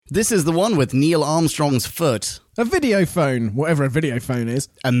This is the one with Neil Armstrong's foot. A video phone, whatever a video phone is.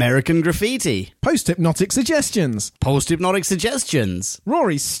 American Graffiti. Post-hypnotic suggestions. Post-hypnotic suggestions.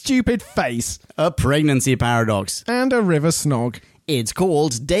 Rory's stupid face. A pregnancy paradox. And a river snog. It's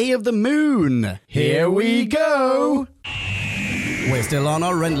called Day of the Moon. Here we go! We're still on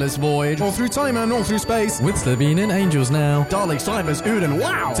our endless voyage. All through time and all through space. With Slovene and Angels now. Dalek, Cybers, Uden,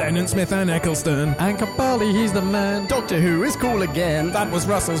 wow! Tennant, Smith and Eccleston. And Capaldi, he's the man. Doctor Who is cool again. That was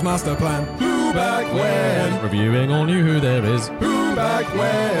Russell's master plan. Who back when? Reviewing all new Who there is. Who back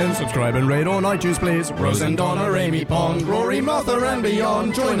when? Subscribe and rate on iTunes, please. Rose and Donna, Amy Pond, Rory, Martha and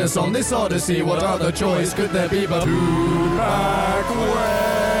beyond. Join us on this odyssey. What other choice could there be but who back when?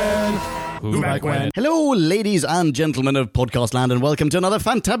 Who back when? Hello, ladies and gentlemen of Podcast Land, and welcome to another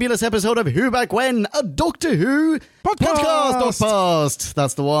fantabulous episode of Who Back When, a Doctor Who podcast.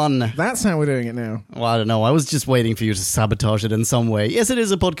 That's the one. That's how we're doing it now. Well, I don't know. I was just waiting for you to sabotage it in some way. Yes, it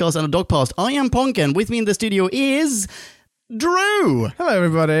is a podcast and a dogcast. I am Ponk, and with me in the studio is Drew. Hello,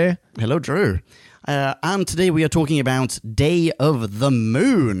 everybody. Hello, Drew. And today we are talking about Day of the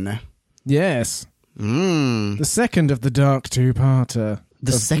Moon. Yes. The second of the Dark Two-Parter.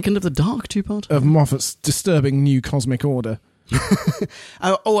 The second of the Dark Two-Part? Of Moffat's disturbing new cosmic order.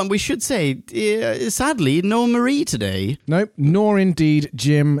 And we should say, sadly, no Marie today. Nope, nor indeed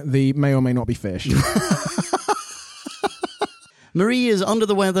Jim, the may or may not be fish. Marie is under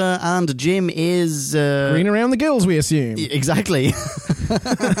the weather, and Jim is... green around the gills, we assume. Exactly.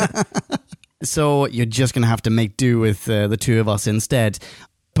 So you're just going to have to make do with the two of us instead.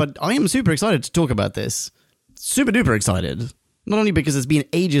 But I am super excited to talk about this. Super duper excited. Not only because it's been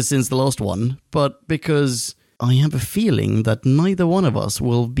ages since the last one, but because I have a feeling that neither one of us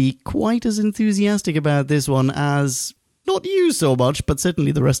will be quite as enthusiastic about this one as, not you so much, but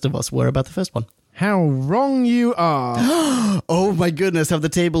certainly the rest of us were about the first one. How wrong you are. Oh my goodness, have the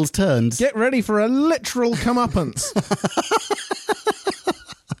tables turned? Get ready for a literal comeuppance.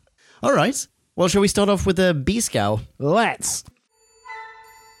 All right. Well, shall we start off with a B-scow? Let's.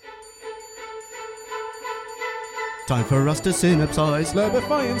 Time for us to synopsize,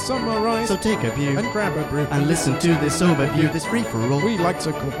 Slurpify and summarize. so take a view And grab a brew. and listen to this overview, this free-for-all. We like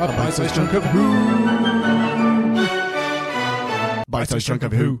to call a bite-sized chunk of who. Bite-sized chunk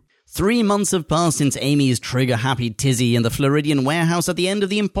of who. 3 months have passed since Amy's trigger-happy tizzy in the Floridian warehouse at the end of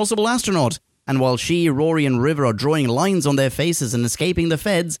The Impossible Astronaut. And while she, Rory and River are drawing lines on their faces and escaping the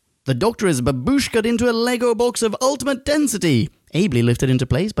feds, the Doctor is babooshka'd into a Lego box of ultimate density, ably lifted into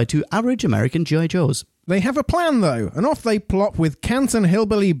place by two average American G.I. Joes. They have a plan, though, and off they plop with Canton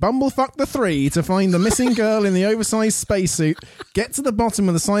Hillbilly Bumblefuck the Three to find the missing girl in the oversized spacesuit, get to the bottom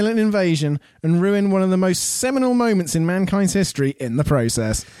of the silent invasion, and ruin one of the most seminal moments in mankind's history in the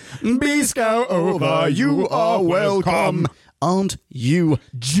process. B-scow over, you are welcome. Aren't you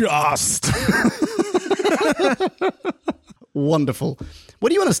just? Wonderful. Where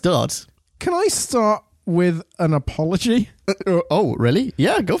do you want to start? Can I start with an apology? Oh, really?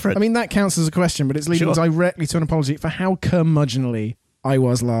 Yeah, go for it. I mean, that counts as a question, but it's leading Sure. directly to an apology for how curmudgeonly I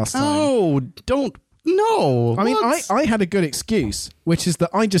was last time. Oh, don't... No. I mean, What? I had a good excuse, which is that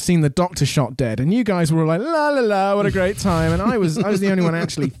I just seen the Doctor shot dead, and you guys were like, la la la, what a great time, and I was the only one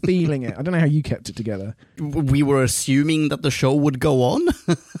actually feeling it. I don't know how you kept it together. We were assuming that the show would go on?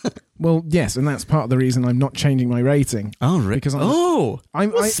 Well, yes, and that's part of the reason I'm not changing my rating. Oh, really? Because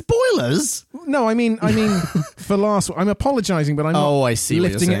I'm spoilers? No, I mean, for last, I'm apologising, but I'm not I see what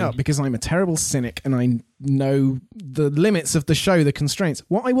you're lifting it saying. up because I'm a terrible cynic and I know the limits of the show, the constraints.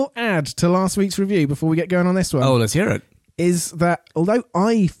 What I will add to last week's review before we get going on this one Let's hear it. is that although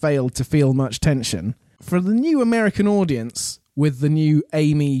I failed to feel much tension, for the new American audience with the new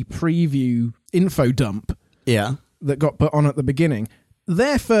Amy preview info dump Yeah. that got put on at the beginning,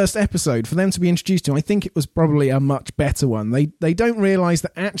 their first episode, for them to be introduced to, I think it was probably a much better one. They don't realise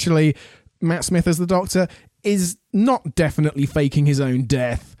that actually Matt Smith as the Doctor is not definitely faking his own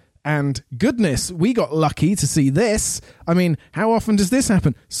death. And goodness, we got lucky to see this. I mean, how often does this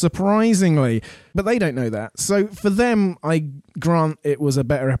happen? Surprisingly. But they don't know that. So for them, I grant it was a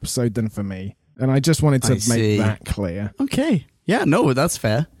better episode than for me. And I just wanted to make that clear. Okay. Yeah, no, that's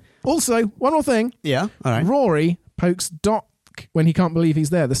fair. Also, one more thing. Yeah, all right. Rory pokes Doc when he can't believe he's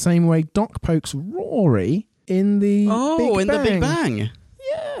there, the same way Doc pokes Rory in the Big Bang. The Big Bang.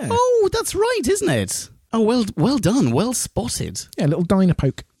 Yeah. Oh, that's right, isn't it? Oh, well done. Well spotted. Yeah, a little diner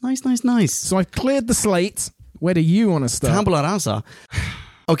poke. Nice. So I've cleared the slate. Where do you want to start? Tabula rasa.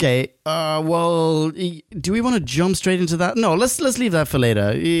 Okay, do we want to jump straight into that? No, let's leave that for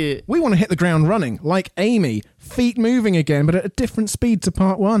later. We want to hit the ground running, like Amy. Feet moving again, but at a different speed to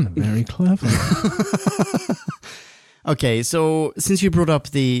part one. Very clever. Okay, so since you brought up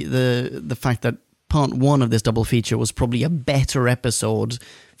the fact that part one of this double feature was probably a better episode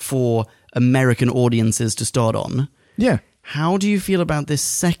for American audiences to start on, Yeah. how do you feel about this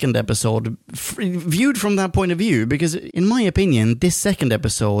second episode viewed from that point of view? Because in my opinion, this second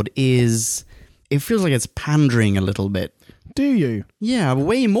episode it feels like it's pandering a little bit. Do you? Yeah,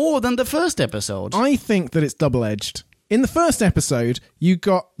 way more than the first episode. I think that it's double-edged. In the first episode, you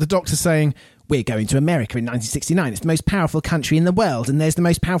got the Doctor saying, we're going to America in 1969. It's the most powerful country in the world, and there's the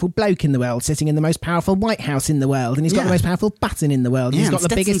most powerful bloke in the world sitting in the most powerful White House in the world, and he's got the most powerful button in the world. And Yeah, he's got and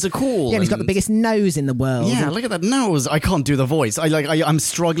the biggest. Stetsons are cool, Yeah, and he's got the and- biggest nose in the world. Yeah, And- look at that nose. I can't do the voice. I'm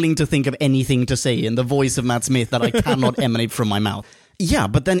struggling to think of anything to say in the voice of Matt Smith that I cannot emanate from my mouth. Yeah,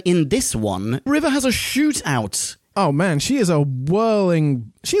 but then in this one, River has a shootout. Oh man, she is a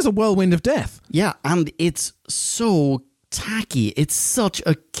whirlwind of death. Yeah, and it's so tacky. It's such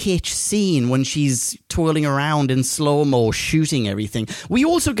a kitsch scene when she's twirling around in slow-mo, shooting everything. We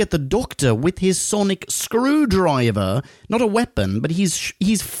also get the Doctor with his sonic screwdriver, not a weapon, but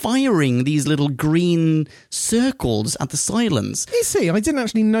he's firing these little green circles at the silence. Is he? I didn't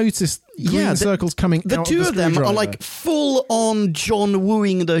actually notice green circles coming The out two of of the them are screwdriver. like full-on John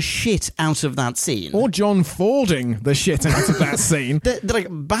wooing the shit out of that scene. Or John Fording the shit out of that scene. They're like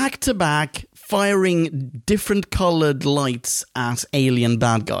back-to-back firing different coloured lights at alien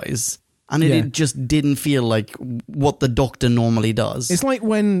bad guys. And it just didn't feel like what the Doctor normally does. It's like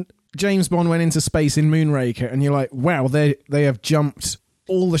when James Bond went into space in Moonraker, and you're like, wow, they have jumped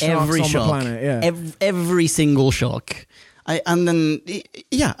all the sharks every on shock, the planet. Yeah. every single shock. And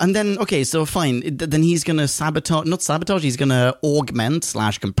then okay, so fine. Then he's gonna not sabotage. He's gonna augment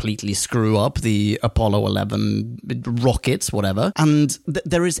 / completely screw up the Apollo 11 rockets, whatever. And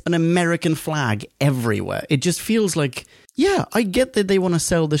there is an American flag everywhere. It just feels like, yeah, I get that they want to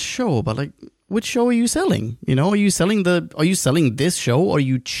sell the show, but like, which show are you selling? You know, are you selling this show, or are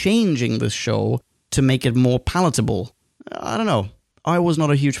you changing this show to make it more palatable? I don't know. I was not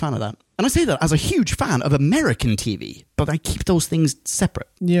a huge fan of that. And I say that as a huge fan of American TV, but I keep those things separate.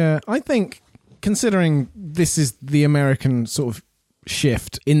 Yeah, I think, considering this is the American sort of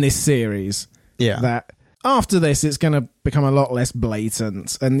shift in this series, that after this it's going to become a lot less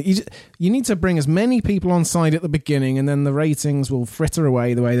blatant, and you need to bring as many people on side at the beginning, and then the ratings will fritter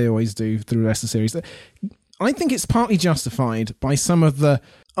away the way they always do through the rest of the series. I think it's partly justified by some of the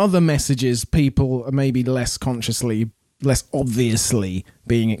other messages people are maybe less obviously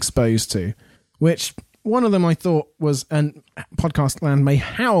being exposed to, which one of them I thought was, and Podcast Land may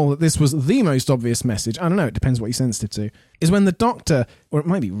howl that this was the most obvious message, I don't know, it depends what you're sensitive to, is when the Doctor, or it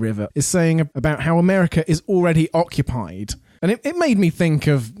might be River, is saying about how America is already occupied. And it made me think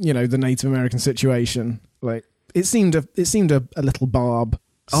of, the Native American situation. Like, it seemed a little barb.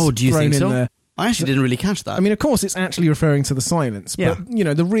 Oh, do you thrown think in so? there. I actually didn't really catch that. I mean, of course, it's actually referring to the silence, Yeah.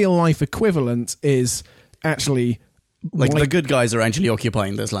 but, the real life equivalent is actually... like the good guys are actually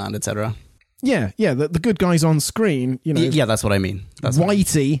occupying this land, etc. Yeah, the good guys on screen, Yeah, that's what I mean. That's what I mean.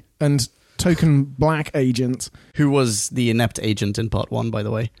 Whitey and token black agent. Who was the inept agent in part one, by the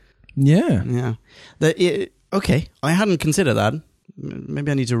way. Yeah. Yeah. Okay, I hadn't considered that.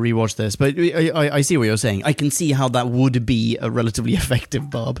 Maybe I need to rewatch this, but I see what you're saying. I can see how that would be a relatively effective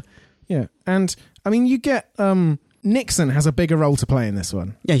barb. Yeah, and I mean, you get Nixon has a bigger role to play in this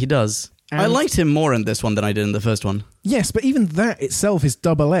one. Yeah, he does. I And- liked him more in this one than I did in the first one. Yes, but even that itself is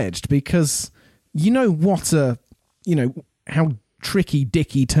double-edged, because how tricky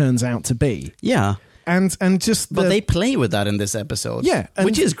Dickie turns out to be. Yeah. And just But they play with that in this episode. Yeah, and-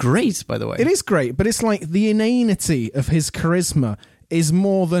 which is great, by the way. It is great, but it's like the inanity of his charisma is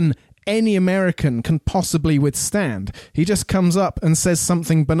more than any American can possibly withstand. He just comes up and says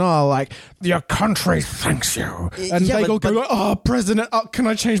something banal like, your country thanks you. And Yeah, they all but- go, oh, President, can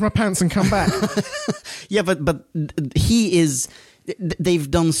I change my pants and come back? Yeah, but he is... They've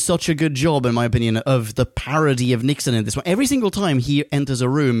done such a good job, in my opinion, of the parody of Nixon in this one. Every single time he enters a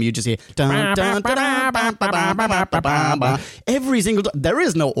room, you just hear... Dun, dun, dun, dun, ba, ba, ba, ba, ba, ba, ba. Every single time. There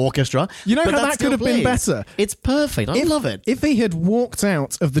is no orchestra. You know but how that still could have been plays. better? It's perfect. I love it. If he had walked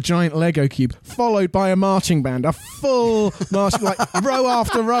out of the giant Lego cube, followed by a marching band, a full marching, like row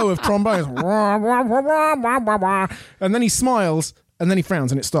after row of trombones, and then he smiles, and then he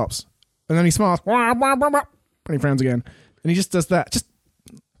frowns, and it stops, and then he smiles, and he frowns again, and he just does that.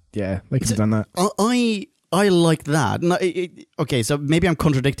 They could have done that. I like that. No, okay, so maybe I'm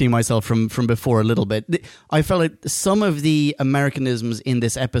contradicting myself from before a little bit. I felt like some of the Americanisms in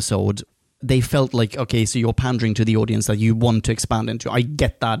this episode, they felt like, okay, so you're pandering to the audience that you want to expand into. I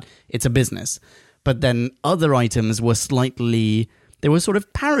get that. It's a business. But then other items were they were sort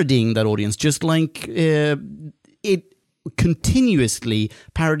of parodying that audience, just like it continuously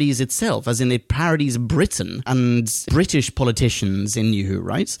parodies itself, as in it parodies Britain and British politicians in New Who,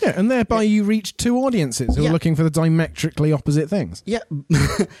 right? Yeah, and thereby you reach two audiences who are looking for the diametrically opposite things. Yeah,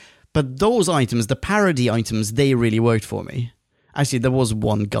 but those items, the parody items, they really worked for me. Actually, there was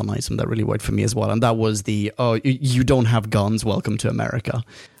one gun item that really worked for me as well, and that was the, you don't have guns, welcome to America.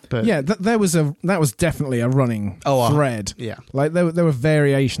 But yeah, that was definitely a running thread. Yeah. Like there were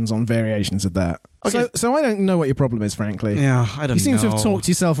variations on variations of that. Okay. So I don't know what your problem is, frankly. Yeah, I don't know. You seem to have talked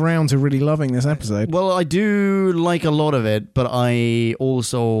yourself around to really loving this episode. Well, I do like a lot of it, but I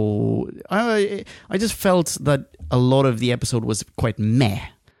also I just felt that a lot of the episode was quite meh.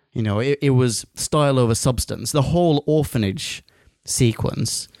 You know, it was style over substance. The whole orphanage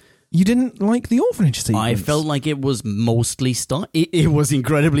sequence. You didn't like the orphanage sequence? I felt like it was mostly it was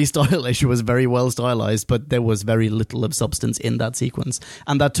incredibly stylish. It was very well stylized, but there was very little of substance in that sequence,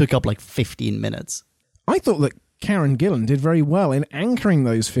 and that took up like 15 minutes. I thought that Karen Gillan did very well in anchoring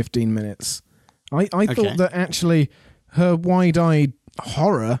those 15 minutes. I thought that actually her wide-eyed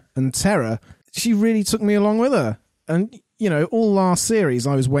horror and terror, she really took me along with her. And, you know, all last series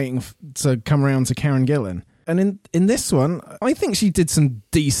I was waiting to come around to Karen Gillan. And in this one, I think she did some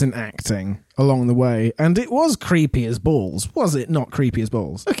decent acting along the way. And it was creepy as balls. Was it not creepy as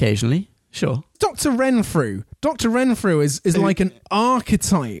balls? Occasionally, sure. Dr. Renfrew. Dr. Renfrew is like an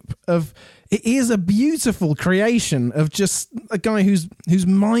archetype of... It is a beautiful creation of just a guy whose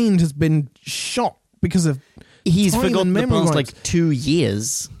mind has been shot because of... He's time forgotten and the memory past rights. like 2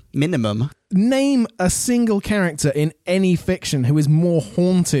 years minimum. Name a single character in any fiction who is more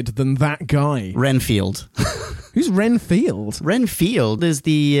haunted than that guy. Renfield. Who's Renfield? Renfield is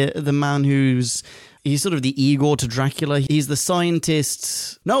the man who's... He's sort of the Igor to Dracula. He's the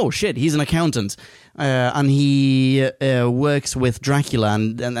scientist... No, shit, he's an accountant. And he works with Dracula,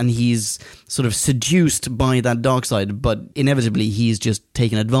 and he's sort of seduced by that dark side, but inevitably he's just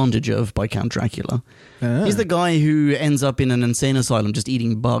taken advantage of by Count Dracula. Ah. He's the guy who ends up in an insane asylum just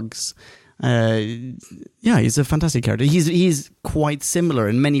eating bugs. Yeah, he's a fantastic character. He's quite similar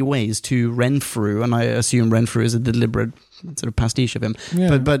in many ways to Renfrew, and I assume Renfrew is a deliberate sort of pastiche of him.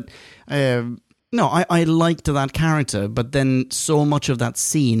 Yeah. But no, I liked that character, but then so much of that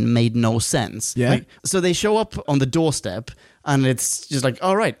scene made no sense. Yeah. So they show up on the doorstep, and it's just like,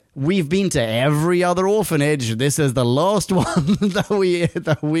 all right, we've been to every other orphanage. This is the last one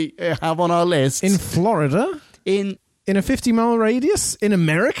that we have on our list. In Florida? In a 50-mile radius? In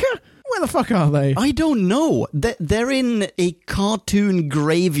America? Where the fuck are they? I don't know. They're in a cartoon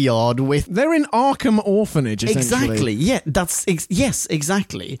graveyard with... They're in Arkham Orphanage, essentially. Exactly. Yeah, yes,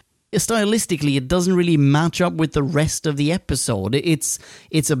 exactly. Stylistically, it doesn't really match up with the rest of the episode. It's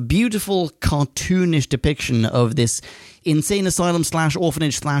a beautiful cartoonish depiction of this insane asylum /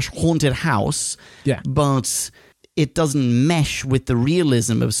 orphanage / haunted house. Yeah. But it doesn't mesh with the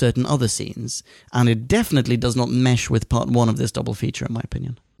realism of certain other scenes. And it definitely does not mesh with part 1 of this double feature, in my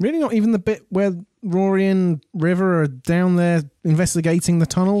opinion. Really not even the bit where Rory and River are down there investigating the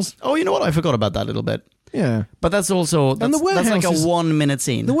tunnels? Oh, you know what? I forgot about that little bit. Yeah. But that's also... That's like a 1 minute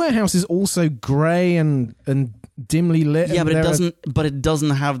scene. The warehouse is also grey and dimly lit. Yeah, but it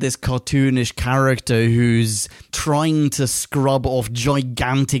doesn't have this cartoonish character who's trying to scrub off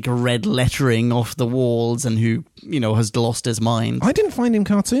gigantic red lettering off the walls and who, has lost his mind. I didn't find him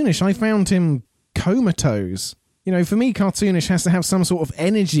cartoonish. I found him comatose. For me, cartoonish has to have some sort of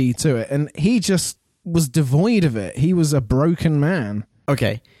energy to it, and he just was devoid of it. He was a broken man.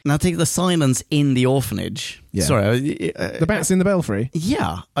 Okay, now take the silence in the orphanage. Yeah. Sorry. The bats in the belfry?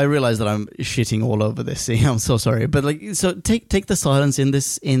 Yeah, I realize that I'm shitting all over this. I'm so sorry. But so take the silence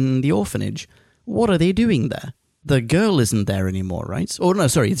in the orphanage. What are they doing there? The girl isn't there anymore, right? Oh, no,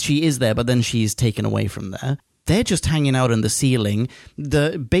 sorry, she is there, but then she's taken away from there. They're just hanging out in the ceiling.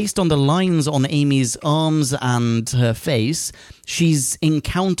 Based on the lines on Amy's arms and her face, she's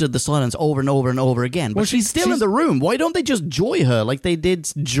encountered the silence over and over and over again. But she's still in the room. Why don't they just joy her like they did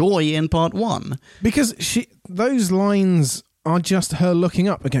Joy in part 1? Because those lines are just her looking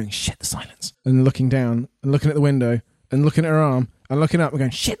up and going, shit, the silence. And looking down and looking at the window and looking at her arm and looking up and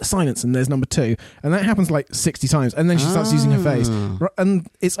going, shit, the silence. And there's number 2. And that happens like 60 times. And then she starts using her face. And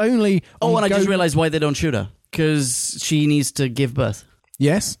it's only... Oh, and I just realized why they don't shoot her. Because she needs to give birth.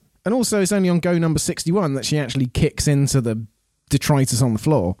 Yes. And also it's only on go number 61 that she actually kicks into the detritus on the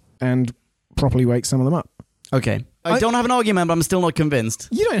floor and properly wakes some of them up. Okay. I don't have an argument, but I'm still not convinced.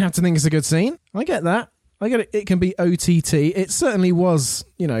 You don't have to think it's a good scene. I get that. I get it. It can be OTT. It certainly was,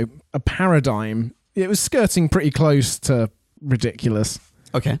 a paradigm. It was skirting pretty close to ridiculous.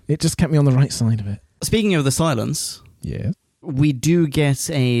 Okay. It just kept me on the right side of it. Speaking of the silence... Yeah. We do get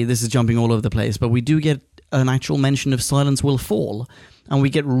this is jumping all over the place, but we do get an actual mention of Silence Will Fall. And we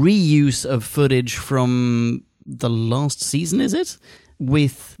get reuse of footage from the last season, is it?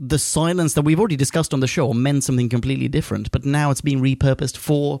 With the silence that we've already discussed on the show meant something completely different, but now it's being repurposed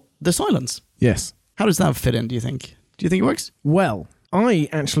for the silence. Yes. How does that fit in, do you think? Do you think it works? Well, I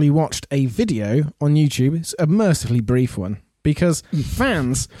actually watched a video on YouTube. It's a mercifully brief one, because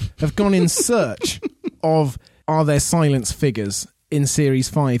fans have gone in search of, are there silence figures in Series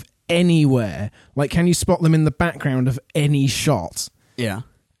 5 anywhere? Like, can you spot them in the background of any shot? Yeah.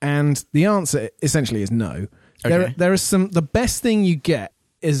 And the answer essentially is no. Okay. There are some. The best thing you get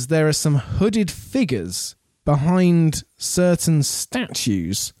is there are some hooded figures behind certain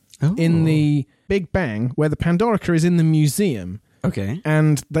statues in the Big Bang, where the Pandorica is in the museum. Okay.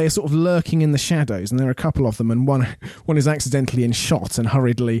 And they are sort of lurking in the shadows, and there are a couple of them, and one is accidentally in shot and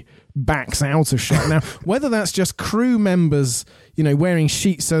hurriedly backs out of shot. Now, whether that's just crew members, wearing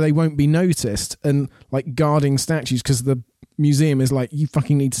sheets so they won't be noticed and like guarding statues because the museum is like, you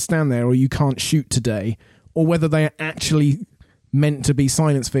fucking need to stand there or you can't shoot today, or whether they are actually meant to be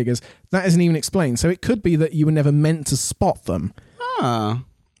silence figures, that isn't even explained. So it could be that you were never meant to spot them. Ah.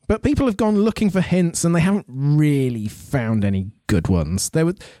 But people have gone looking for hints and they haven't really found any good ones. There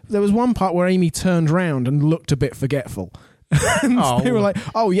was one part where Amy turned round and looked a bit forgetful. And they were like,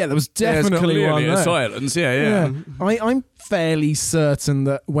 oh yeah, there was definitely one there. silence, yeah. I'm fairly certain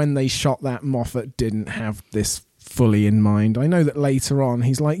that when they shot that, Moffat didn't have this fully in mind. I know that later on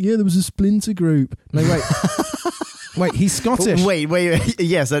he's like, yeah, there was a splinter group. No, wait. Wait, he's Scottish. Wait,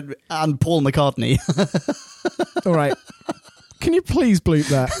 yes, and Paul McCartney. All right. Can you please bleep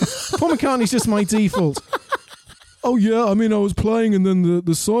that? Paul McCartney's just my default. Oh yeah, I mean, I was playing and then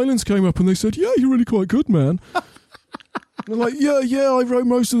the silence came up and they said, yeah, you're really quite good, man. And I'm like, yeah, I wrote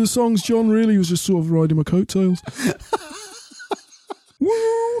most of the songs. John really was just sort of riding my coattails.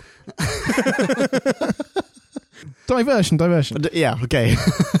 Woo! Diversion. Yeah, okay.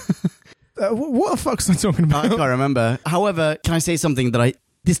 What the fuck was I talking about? I can't remember. However, can I say something that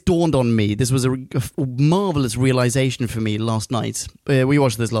this dawned on me. This was a marvelous realization for me last night. We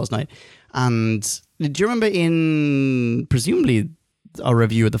watched this last night. And do you remember in, presumably, our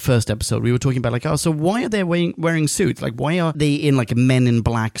review of the first episode, we were talking about, like, oh, so why are they wearing suits? Like, why are they in, like, men in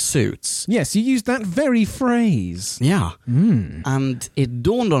black suits? Yes, you used that very phrase. Yeah. And it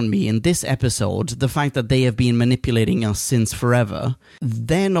dawned on me in this episode, the fact that they have been manipulating us since forever.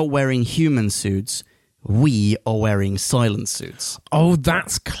 They're not wearing human suits. We are wearing silent suits. Oh,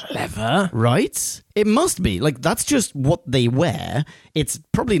 that's clever. Right? It must be. Like, that's just what they wear. It's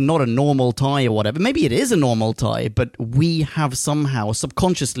probably not a normal tie or whatever. Maybe it is a normal tie, but we have somehow,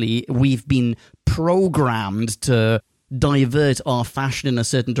 subconsciously, we've been programmed to divert our fashion in a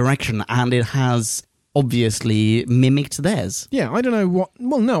certain direction, and it has obviously mimicked theirs. Yeah, I don't know what...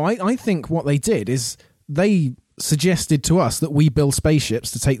 Well, no, I think what they did is they suggested to us that we build spaceships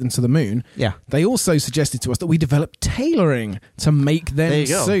to take them to the moon. Yeah. They also suggested to us that we develop tailoring to make them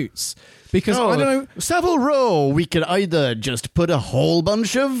suits. Because, I don't know... Savile Row, we could either just put a whole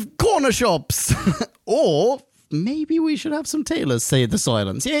bunch of corner shops, or maybe we should have some tailors say the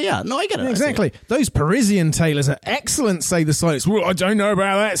silence. Yeah. No, I get it. Exactly. Those Parisian tailors are excellent, say the silence. Well, I don't know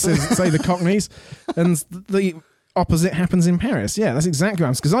about that, say the Cockneys. And the opposite happens in Paris. Yeah, that's exactly what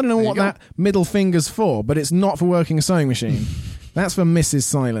happens. Because I don't know what that middle finger's for, but it's not for working a sewing machine. That's for Mrs.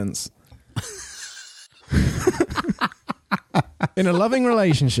 Silence. In a loving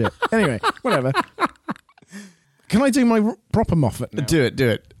relationship. Anyway, whatever. Can I do my proper Moffat now? Do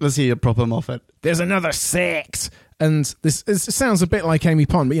it. Let's hear your proper Moffat. There's another sect. And it sounds a bit like Amy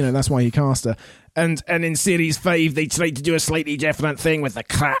Pond, but, that's why he cast her. And in Series 5, they tried to do a slightly different thing with the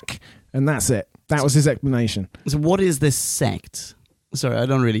crack. And that's it. That was his explanation. So what is this sect? Sorry, I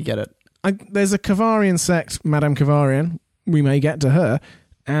don't really get it. There's a Kavarian sect, Madame Kavarian. We may get to her.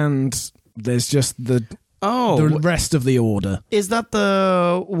 And there's just the rest of the order. Is that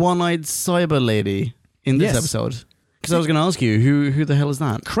the one-eyed cyber lady in this episode? Because I was going to ask you, who the hell is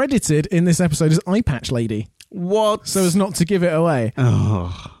that? Credited in this episode as Eye Patch Lady. What? So as not to give it away.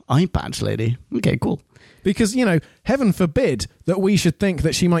 Oh, Eye Patch Lady. Okay, cool. Because, heaven forbid that we should think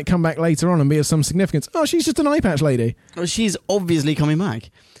that she might come back later on and be of some significance. Oh, she's just an eye patch lady. Well, she's obviously coming back.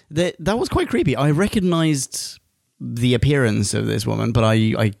 That was quite creepy. I recognised the appearance of this woman, but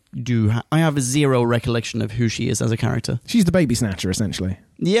I have zero recollection of who she is as a character. She's the baby snatcher, essentially.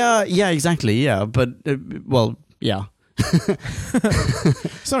 Yeah, exactly, yeah. But, yeah.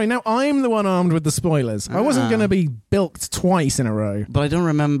 Sorry, now I'm the one armed with the spoilers. I wasn't going to be bilked twice in a row. But I don't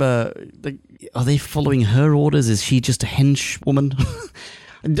remember... are they following her orders? Is she just a hench woman?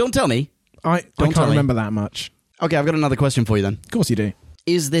 Don't tell me. I can't remember that much. Okay, I've got another question for you then. Of course you do.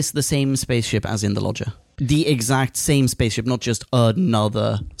 Is this the same spaceship as in the Lodger? The exact same spaceship, not just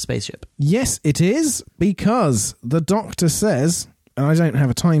another spaceship. Yes, it is, because the Doctor says, and I don't have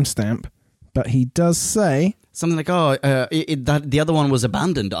a timestamp, but he does say... Something like, that the other one was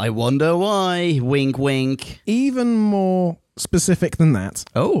abandoned. I wonder why. Wink, wink. Even more specific than that.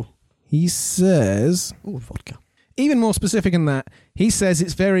 Oh. He says... Oh, vodka. Even more specific than that, he says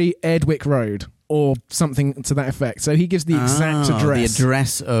it's very Erdwick Road, or something to that effect. So he gives the exact address. The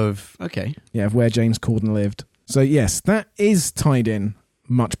address of... Okay. Yeah, of where James Corden lived. So yes, that is tied in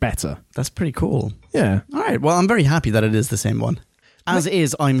much better. That's pretty cool. Yeah. All right, well, I'm very happy that it is the same one. As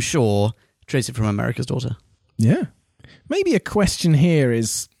is, I'm sure, Tracy from America's Daughter. Yeah. Maybe a question here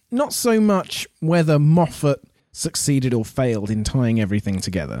is not so much whether Moffat succeeded or failed in tying everything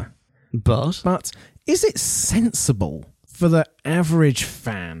together, but is it sensible for the average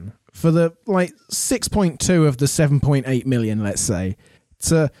fan, for the 6.2 of the 7.8 million, let's say,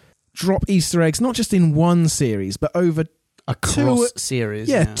 to drop Easter eggs not just in one series but over across series?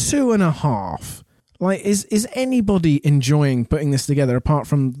 Yeah, 2.5. Is anybody enjoying putting this together apart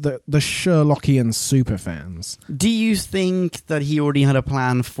from the Sherlockian superfans? Do you think that he already had a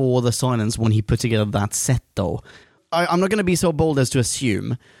plan for the Silence when he put together that set, though? I'm not going to be so bold as to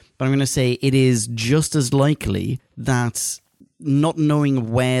assume, but I'm going to say it is just as likely that not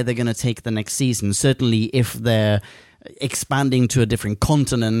knowing where they're going to take the next season, certainly if they're expanding to a different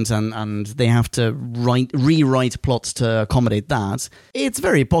continent and they have to rewrite plots to accommodate that, it's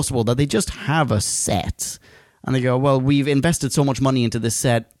very possible that they just have a set and they go, well, we've invested so much money into this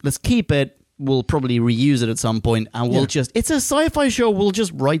set, let's keep it, we'll probably reuse it at some point, and we'll it's a sci-fi show, we'll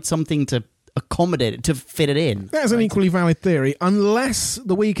just write something to accommodate it, to fit it in. That's an equally valid theory, unless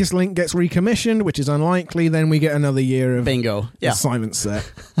The Weakest Link gets recommissioned, which is unlikely, then we get another year of bingo. Yeah. Silent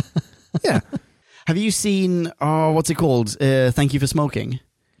set. Yeah. Have you seen, what's it called? Thank You for Smoking?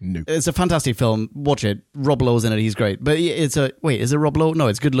 No. It's a fantastic film. Watch it. Rob Lowe's in it. He's great. But is it Rob Lowe? No,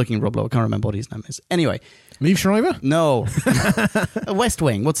 it's good-looking Rob Lowe. I can't remember what his name is. Anyway. Liev Schreiber? No. West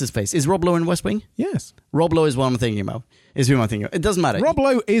Wing. What's his face? Is Rob Lowe in West Wing? Yes. Rob Lowe is what I'm thinking about. Is who I'm thinking of. It doesn't matter. Rob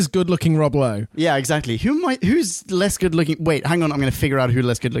Lowe is good-looking Rob Lowe. Yeah, exactly. Who's less good-looking? Wait, hang on. I'm going to figure out who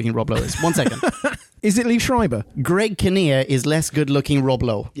less good-looking Rob Lowe is. 1 second. Is it Liev Schreiber? Greg Kinnear is less good-looking Rob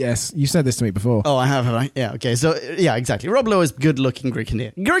Lowe. Yes, you said this to me before. Oh, I have I? Yeah, okay. So, yeah, exactly. Rob Lowe is good-looking Greg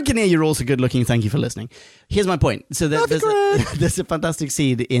Kinnear. Greg Kinnear, you're also good-looking. Thank you for listening. Here's my point. So there's a fantastic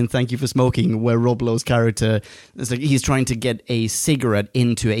scene in Thank You for Smoking where Rob Lowe's character, it's like he's trying to get a cigarette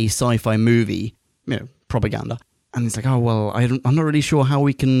into a sci-fi movie, propaganda. And it's like, oh, well, I'm not really sure how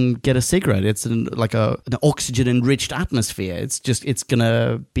we can get a cigarette. It's an oxygen-enriched atmosphere. It's going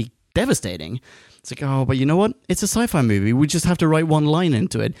to be devastating. It's like, oh, but you know what? It's a sci-fi movie. We just have to write one line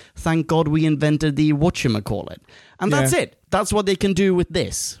into it. Thank God we invented the whatchamacallit. And that's it. That's what they can do with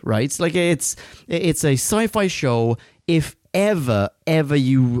this, right? It's like it's a sci-fi show. If ever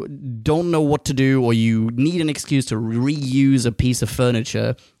you don't know what to do or you need an excuse to reuse a piece of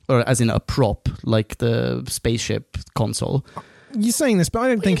furniture, or as in a prop, like the spaceship console. You're saying this, but I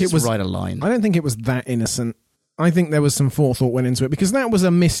don't think it was... write a line. I don't think it was that innocent. I think there was some forethought went into it, because that was a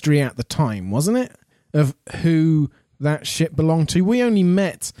mystery at the time, wasn't it? Of who that ship belonged to. We only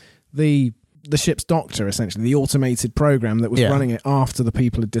met the ship's doctor, essentially, the automated program that was running it after the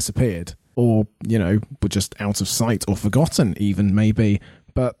people had disappeared. Or, were just out of sight or forgotten, even, maybe.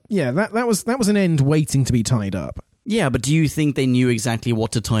 But, yeah, that was an end waiting to be tied up. Yeah, but do you think they knew exactly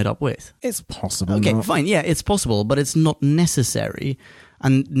what to tie it up with? It's possible. Okay, fine. Yeah, it's possible, but it's not necessary.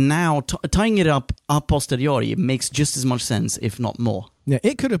 And now, tying it up a posteriori makes just as much sense, if not more. Yeah,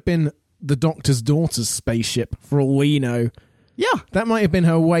 it could have been the Doctor's daughter's spaceship, for all we know. Yeah. That might have been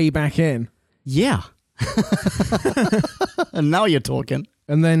her way back in. Yeah. And now you're talking.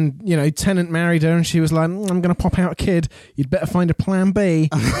 And then, Tennant married her and she was like, I'm going to pop out a kid. You'd better find a plan B.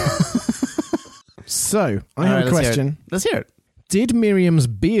 So, I have a question. Let's hear it. Did Miriam's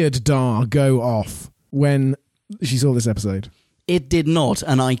beard dar go off when she saw this episode? It did not,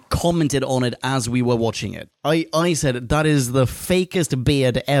 and I commented on it as we were watching it. I said, that is the fakest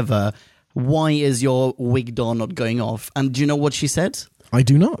beard ever. Why is your wig dar not going off? And do you know what she said? I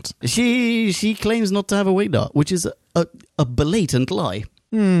do not. She claims not to have a wig dar, which is a blatant lie.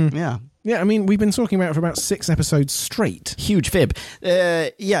 Yeah. Yeah, I mean, we've been talking about it for about 6 episodes straight. Huge fib.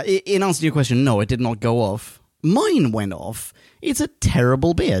 In answer to your question, no, it did not go off. Mine went off. It's a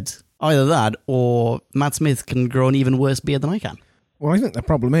terrible beard. Either that, or Matt Smith can grow an even worse beard than I can. Well, I think the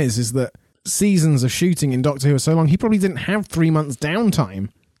problem is that seasons of shooting in Doctor Who are so long, he probably didn't have 3 months downtime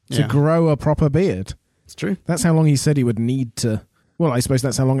to grow a proper beard. It's true. That's how long he said he would need to... Well, I suppose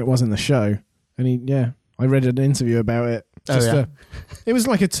that's how long it was in the show. And I read an interview about it. It was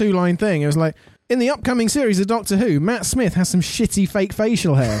like a 2-line thing. It was like, In the upcoming series of Doctor Who, Matt Smith has some shitty fake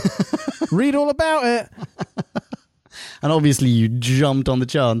facial hair. Read all about it. And obviously you jumped on the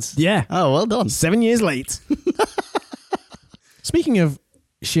chance. Yeah. Oh, well done. 7 years late. Speaking of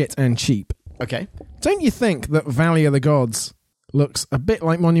shit and cheap, Okay. don't you think that Valley of the Gods looks a bit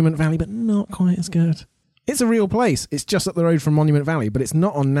like Monument Valley, but not quite as good? It's a real place. It's just up the road from Monument Valley, but it's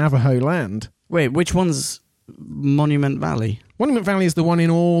not on Navajo land. Wait, which one's Monument Valley? Monument Valley is the one in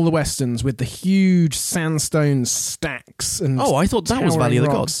all the westerns with the huge sandstone stacks and Oh, I thought that was Valley of the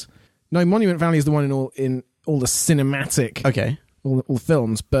towering Gods. rocks. No, Monument Valley is the one in all the cinematic Okay. all the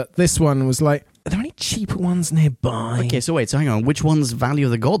films, but this one was like, are there any cheaper ones nearby? Okay, so wait, so hang on. Which one's Valley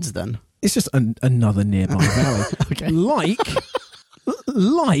of the Gods then? It's just another nearby valley. Okay. Like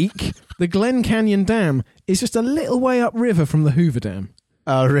the Glen Canyon Dam is just a little way upriver from the Hoover Dam.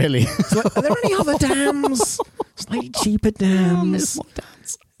 Oh, really? It's like, are there any other dams? Slightly cheaper dams.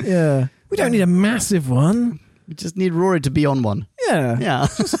 Yeah. We don't need a massive one. We just need Rory to be on one. Yeah. Yeah.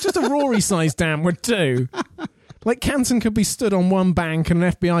 Just a Rory-sized dam would do. Like Canton could be stood on one bank and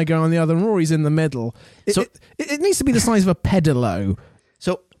an FBI guy on the other, and Rory's in the middle. It needs to be the size of a pedalo.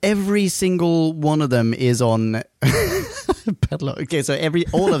 So every single one of them is on pedalo. Okay, so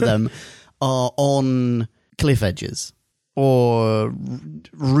all of them are on cliff edges or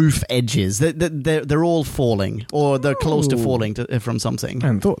roof edges. They're all falling, or they're close to falling from something. I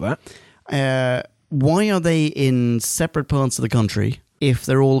hadn't thought of that. Why are they in separate parts of the country if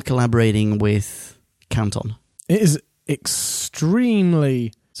they're all collaborating with Canton? It is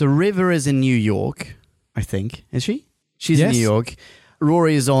extremely... So River is in New York, I think. Is she? She's Yes. in New York.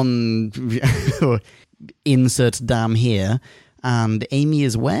 Rory is on insert dam here. And Amy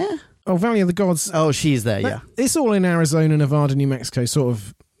is where? Oh, Valley of the Gods. Oh, she's there, yeah. It's all in Arizona, Nevada, New Mexico, sort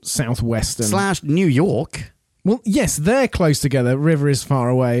of southwestern. / New York. Well, yes, they're close together. River is far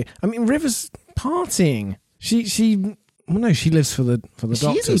away. I mean, River's partying. Well, no, she lives for the She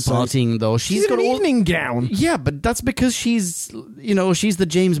doctor. isn't partying, though. She's got got an all... evening gown. Yeah, but that's because she's the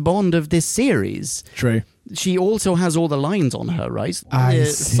James Bond of this series. True. She also has all the lines on her, right?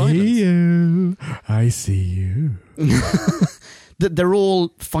 you. I see you. They're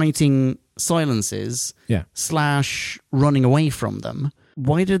all fighting silences Yeah. / running away from them.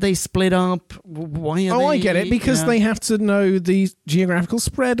 Why do they split up? Why are they... I get it. Because they have to know the geographical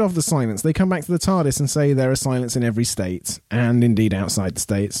spread of the silence. They come back to the TARDIS and say there are silence in every state, and indeed outside the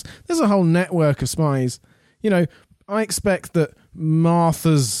states. There's a whole network of spies. You know, I expect that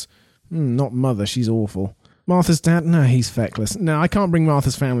Martha's... not mother, she's awful. Martha's dad? No, he's feckless. No, I can't bring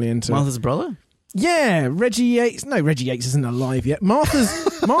Martha's family into it. Martha's brother? Yeah, Reggie Yates. No, Reggie Yates isn't alive yet.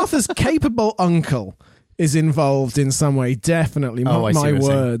 Martha's capable uncle is involved in some way. Definitely, Oh, I see my what you're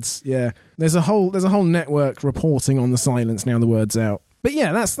saying. words. Yeah, there's a whole network reporting on the silence now. The word's out. But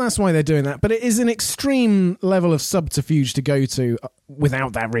yeah, that's why they're doing that. But it is an extreme level of subterfuge to go to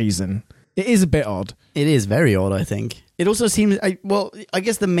without that reason. It is a bit odd. It is very odd, I think. It also seems... I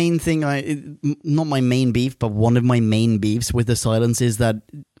guess the main thing... not my main beef, but one of my main beefs with the silence is that...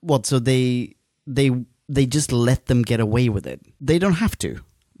 So they just let them get away with it. They don't have to.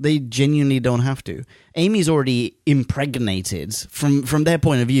 They genuinely don't have to. Amy's already impregnated from their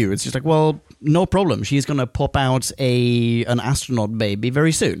point of view. It's just like, well, no problem. She's going to pop out an astronaut baby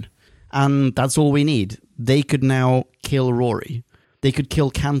very soon. And that's all we need. They could now kill Rory. They could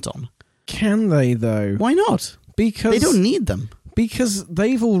kill Canton. Can they, though? Why not? Because They don't need them. Because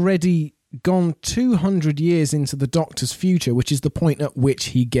they've already gone 200 years into the Doctor's future, which is the point at which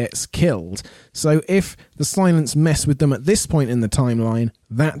he gets killed. So if the silence mess with them at this point in the timeline,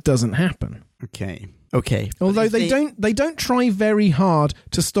 that doesn't happen. Okay. Although they don't try very hard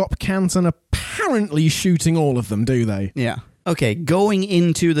to stop Canton apparently shooting all of them, do they? Yeah. Okay, going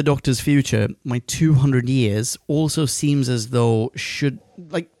into the Doctor's future, my 200 years also seems as though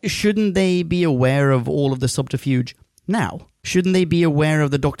shouldn't they be aware of all of the subterfuge now? Shouldn't they be aware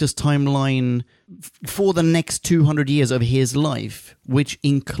of the Doctor's timeline for the next 200 years of his life, which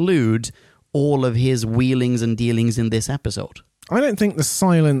include all of his wheelings and dealings in this episode? I don't think the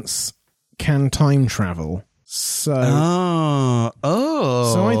silence can time travel. So I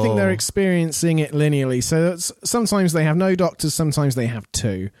think they're experiencing it linearly. So sometimes they have no doctors, sometimes they have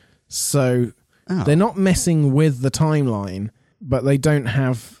two. So they're not messing with the timeline, but they don't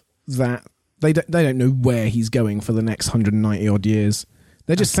have that. They don't know where he's going for the next 190 odd years.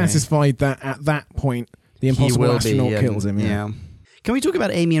 They're just satisfied that at that point the impossible astronaut kills him. Yeah. Can we talk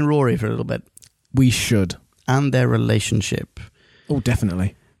about Amy and Rory for a little bit We should. and their relationship? Oh,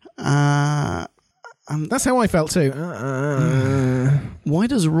 definitely. That's how I felt too. Why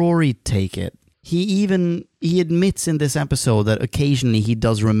does Rory take it? He admits in this episode that occasionally he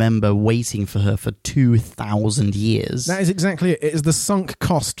does remember waiting for her for 2,000 years. That is exactly it. It is the sunk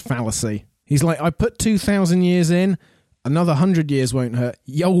cost fallacy. He's like, I put 2,000 years in, another 100 years won't hurt.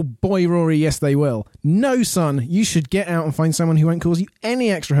 Yo, boy, Rory, yes, they will. No, son, you should get out and find someone who won't cause you any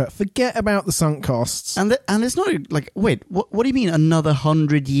extra hurt. Forget about the sunk costs. And it's not like, wait, what do you mean another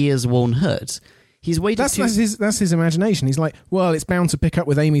 100 years won't hurt? He's waited. That's his imagination. He's like, well, it's bound to pick up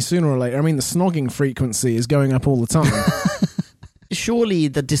with Amy sooner or later. I mean, the snogging frequency is going up all the time. Surely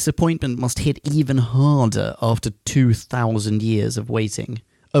the disappointment must hit even harder after 2,000 years of waiting,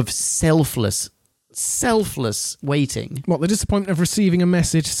 of selfless waiting. What, the disappointment of receiving a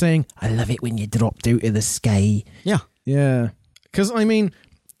message saying, I love it when you dropped out of the sky. Yeah. Yeah. Because, I mean,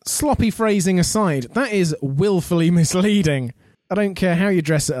 sloppy phrasing aside, that is willfully misleading. I don't care how you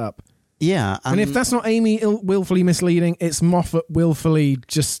dress it up. Yeah. And if that's not Amy willfully misleading, it's Moffat willfully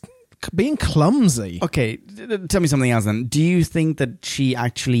just being clumsy. Okay, tell me something else then. Do you think that she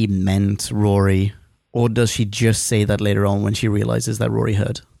actually meant Rory? Or does she just say that later on when she realizes that Rory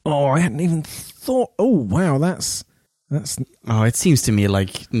heard? Oh, I hadn't even thought. Oh, wow, that's. Oh, it seems to me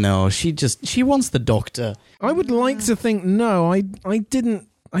like, no, she wants the Doctor. I would like to think no. I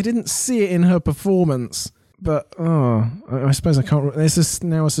didn't see it in her performance. But, I suppose I can't... There's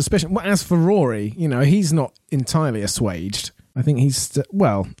now a suspicion. Well, as for Rory, he's not entirely assuaged. I think he's...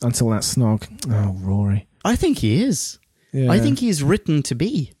 well, until that snog. Oh, Rory. I think he is. Yeah. I think he's written to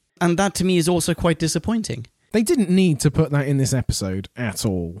be. And that, to me, is also quite disappointing. They didn't need to put that in this episode at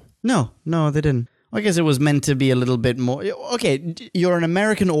all. No, they didn't. I guess it was meant to be a little bit more... Okay, you're an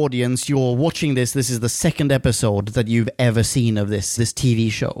American audience. You're watching this. This is the second episode that you've ever seen of this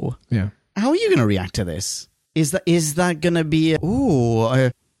TV show. Yeah. How are you going to react to this? Is that going to be...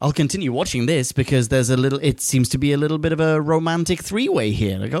 I'll continue watching this because it seems to be a little bit of a romantic three-way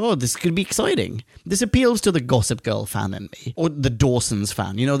here. Like, this could be exciting. This appeals to the Gossip Girl fan in me. Or the Dawson's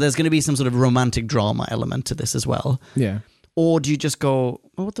fan. There's going to be some sort of romantic drama element to this as well. Yeah. Or do you just go,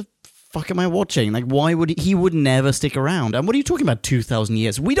 what the fuck am I watching? Like, why would he would never stick around? And what are you talking about 2,000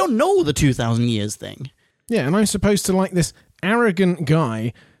 years? We don't know the 2,000 years thing. Yeah, and I'm supposed to like this arrogant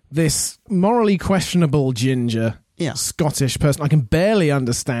guy, this morally questionable ginger, Scottish person. I can barely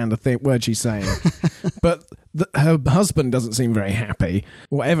understand a word she's saying. But her husband doesn't seem very happy,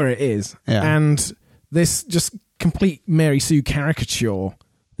 whatever it is. Yeah. And this just complete Mary Sue caricature,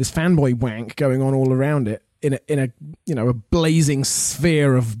 this fanboy wank going on all around it in a blazing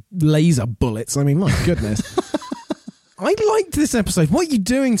sphere of laser bullets. I mean, my goodness. I liked this episode. What are you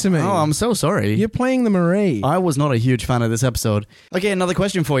doing to me? Oh, I'm so sorry. You're playing the Marie. I was not a huge fan of this episode. Okay, another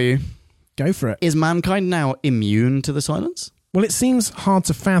question for you. Go for it. Is mankind now immune to the silence? Well, it seems hard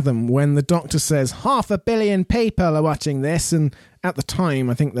to fathom when the Doctor says 500 million people are watching this, and at the time,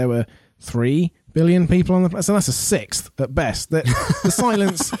 I think there were 3 billion people on the planet, so that's a sixth at best. That the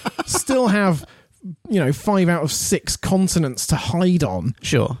silence still have, 5 out of 6 continents to hide on.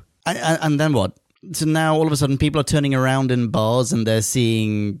 Sure. And then what? So now all of a sudden people are turning around in bars and they're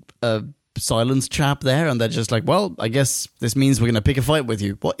seeing a silence chap there and they're just like, well, I guess this means we're going to pick a fight with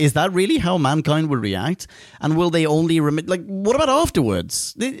you. What, is that really how mankind would react? And will they only what about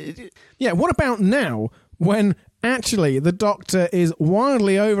afterwards? Yeah, what about now when actually the Doctor is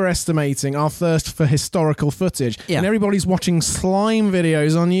wildly overestimating our thirst for historical footage and everybody's watching slime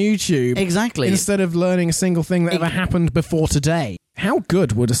videos on YouTube. Exactly. Instead of learning a single thing that ever happened before today. How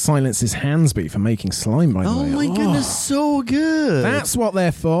good would a Silence's hands be for making slime, by the way? Oh my goodness, so good. That's what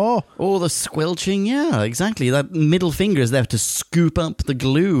they're for. Oh, the squelching, yeah, exactly. That middle finger is there to scoop up the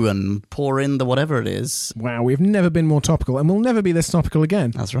glue and pour in the whatever it is. Wow, we've never been more topical, and we'll never be this topical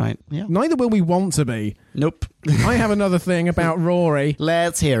again. That's right, yeah. Neither will we want to be. Nope. I have another thing about Rory.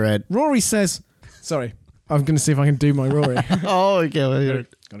 Let's hear it. Rory says... Sorry, I'm going to see if I can do my Rory. Oh, okay, well, hear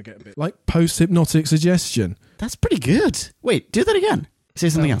it. Gotta get a bit... Like post-hypnotic suggestion. That's pretty good. Wait, do that again. Say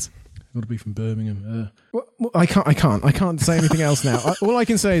something else. Got to be from Birmingham. I can't say anything else now. All I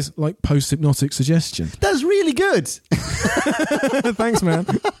can say is like post-hypnotic suggestion. That's really good. Thanks, man.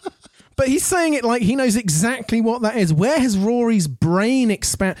 But he's saying it like he knows exactly what that is. Where has Rory's brain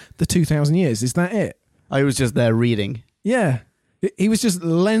expanded? The 2,000 years, is that it? I was just there reading. Yeah. He was just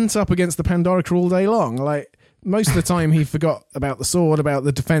leant up against the Pandorica all day long. Like, most of the time he forgot about the sword, about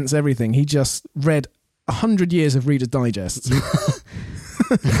the defense, everything. He just read 100 years of Reader's Digest.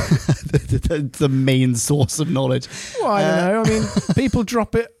 The main source of knowledge. Well, I don't know. I mean, people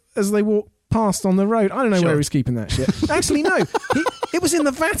drop it as they walk past on the road. I don't know where he's keeping that shit. Actually, no. It was in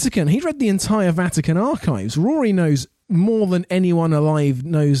the Vatican. He'd read the entire Vatican archives. Rory knows more than anyone alive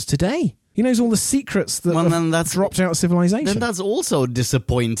knows today. He knows all the secrets that have dropped out of civilization. Then that's also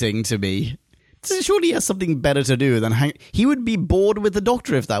disappointing to me. Surely he has something better to do than hang. He would be bored with the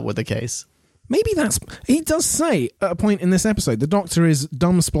Doctor if that were the case. Maybe that's... He does say at a point in this episode, the Doctor is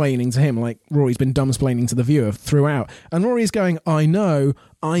dumbsplaining to him, like Rory's been dumbsplaining to the viewer throughout. And Rory's going, I know.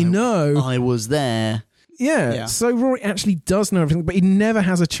 I was there. Yeah, so Rory actually does know everything, but he never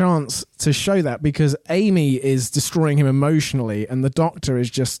has a chance to show that because Amy is destroying him emotionally and the Doctor is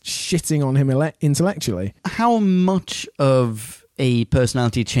just shitting on him intellectually. How much of a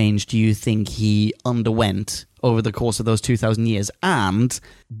personality change do you think he underwent over the course of those 2,000 years? And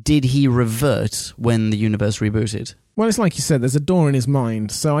did he revert when the universe rebooted? Well, it's like you said, there's a door in his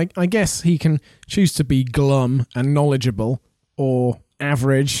mind, so I guess he can choose to be glum and knowledgeable or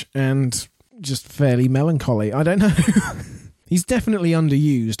average and just fairly melancholy. I don't know. He's definitely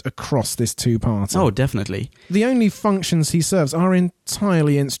underused across this two-parter. Oh, definitely. The only functions he serves are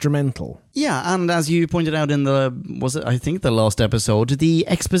entirely instrumental. Yeah, and as you pointed out in the last episode, the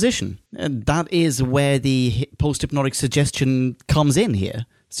exposition. That is where the post-hypnotic suggestion comes in here.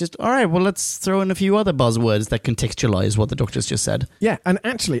 It's just, all right, well, let's throw in a few other buzzwords that contextualize what the Doctor's just said. Yeah, and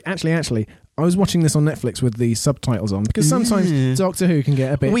actually, I was watching this on Netflix with the subtitles on, because sometimes Doctor Who can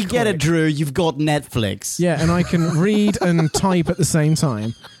get a bit We quick. get it, Drew. You've got Netflix. Yeah, and I can read and type at the same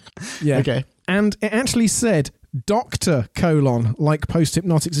time. Yeah. Okay. And it actually said Doctor : like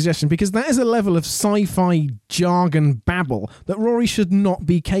post-hypnotic suggestion, because that is a level of sci-fi jargon babble that Rory should not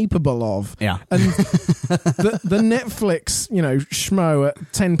be capable of. Yeah. And the Netflix, schmo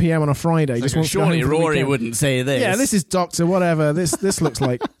at 10 p.m. on a Friday just wants to go home surely for the Rory weekend. wouldn't say this. Yeah, this is Doctor whatever. This looks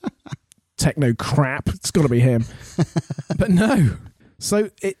like techno crap. It's got to be him. But no. So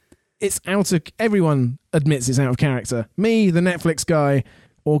it's out of... Everyone admits it's out of character. Me, the Netflix guy,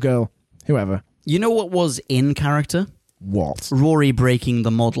 or girl, whoever. You know what was in character? What? Rory breaking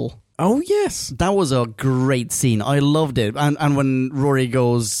the model. Oh, yes. That was a great scene. I loved it. And when Rory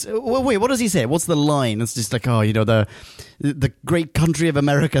goes... Well, wait, what does he say? What's the line? It's just like, the great country of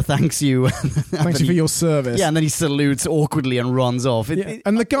America thanks you. Thanks you for your service. Yeah, and then he salutes awkwardly and runs off.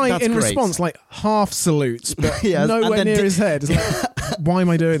 And the guy in great. response, like, half salutes, but Yes, nowhere and then near his head. It's like, why am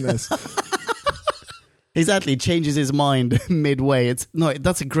I doing this? Exactly, changes his mind midway.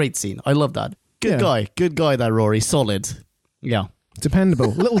 That's a great scene. I love that. Good guy, that Rory. Solid. Yeah. Dependable.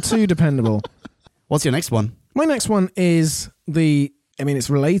 A little too dependable. What's your next one? My next one is it's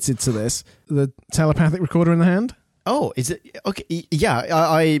related to this, the telepathic recorder in the hand. Oh, is it? Okay,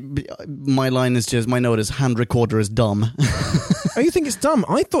 yeah, my note is hand recorder is dumb. Oh, you think it's dumb?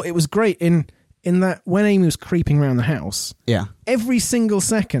 I thought it was great in that when Amy was creeping around the house, yeah, every single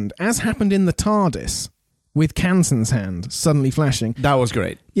second, as happened in the TARDIS, with Canton's hand suddenly flashing. That was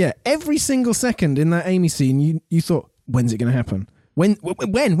great. Yeah, every single second in that Amy scene, you thought, when's it going to happen? When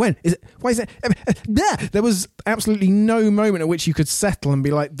is it? Why is it? There was absolutely no moment at which you could settle and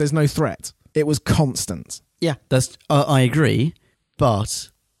be like, there's no threat. It was constant. Yeah, I agree, but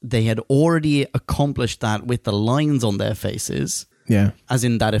they had already accomplished that with the lines on their faces. Yeah. As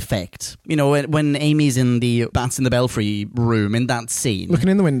in that effect. When Amy's in the Bats in the Belfry room, in that scene. Looking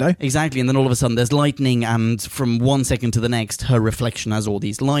in the window. Exactly, and then all of a sudden there's lightning, and from 1 second to the next, her reflection has all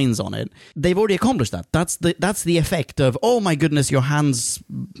these lines on it. They've already accomplished that. That's the effect of, oh my goodness, your hand's,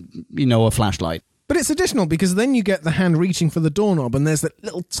 a flashlight. But it's additional because then you get the hand reaching for the doorknob and there's that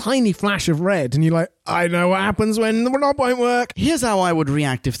little tiny flash of red and you're like, I know what happens when the knob won't work. Here's how I would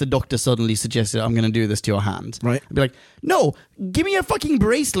react if the Doctor suddenly suggested, I'm going to do this to your hand. Right. I'd be like, no, give me a fucking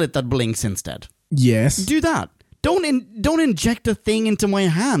bracelet that blinks instead. Yes. Do that. Don't inject a thing into my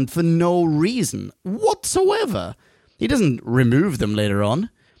hand for no reason whatsoever. He doesn't remove them later on.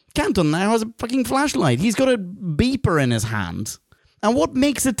 Canton now has a fucking flashlight. He's got a beeper in his hand. And what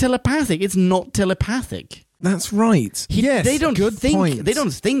makes it telepathic? It's not telepathic. That's right. Yes, they don't good think. point. They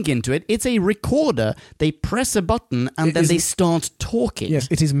don't think into it. It's a recorder. They press a button and then they start talking. Yes,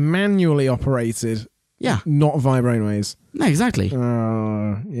 it is manually operated. Yeah, not via brainwaves. No, exactly.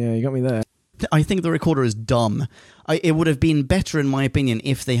 Yeah, you got me there. I think the recorder is dumb. It would have been better, in my opinion,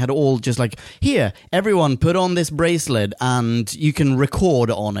 if they had all just like, here, everyone, put on this bracelet and you can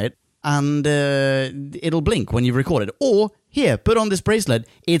record on it. And it'll blink when you record it. Or, here, put on this bracelet.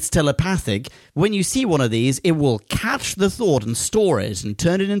 It's telepathic. When you see one of these, it will catch the thought and store it and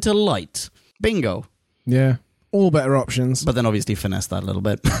turn it into light. Bingo. Yeah, all better options. But then obviously finesse that a little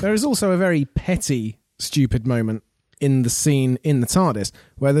bit. There is also a very petty, stupid moment in the scene in the TARDIS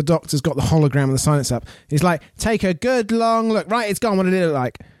where the Doctor's got the hologram of the silence up. He's like, take a good long look. Right, it's gone. What did it look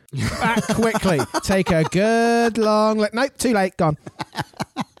like? Back quickly. Take a good long look. Nope, too late. Gone.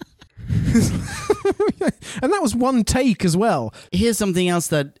 And that was one take as well. Here's something else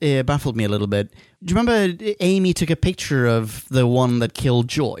that baffled me a little bit. Do you remember Amy took a picture of the one that killed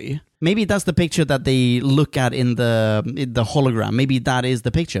Joy? Maybe that's the picture that they look at in the hologram. Maybe that is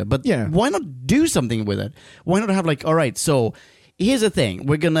the picture. But why not do something with it? Why not have like, all right, so here's the thing.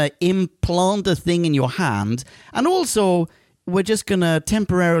 We're going to implant a thing in your hand. And also, we're just going to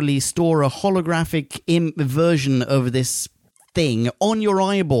temporarily store a holographic version of this thing on your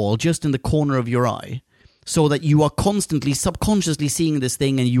eyeball, just in the corner of your eye. So that you are constantly, subconsciously seeing this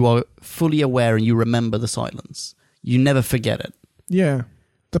thing and you are fully aware and you remember the silence. You never forget it. Yeah.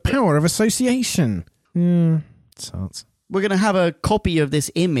 The power of association. Sucks. We're going to have a copy of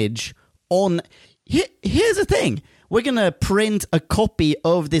this image on... Here's the thing. We're going to print a copy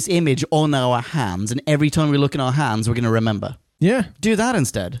of this image on our hands, and every time we look in our hands, we're going to remember. Yeah. Do that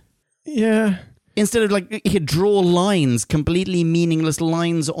instead. Yeah. Instead of like draw lines, completely meaningless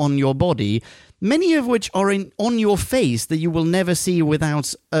lines on your body, many of which are on your face that you will never see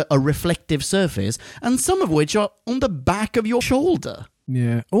without a reflective surface, and some of which are on the back of your shoulder.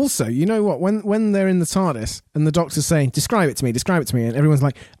 Yeah. Also, you know what? When they're in the TARDIS and the Doctor's saying, describe it to me, and everyone's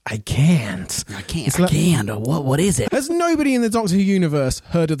like, I can't. I can't. Or what is it? Has nobody in the Doctor Who universe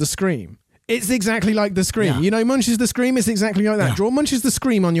heard of the Scream? It's exactly like the Scream. Yeah. You know, Munch's the Scream, it's exactly like that. Yeah. Draw Munch's the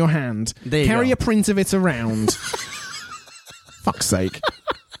Scream on your hand. Carry a print of it around. Fuck's sake.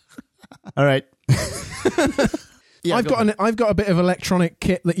 All right. Yeah, I've got a bit of electronic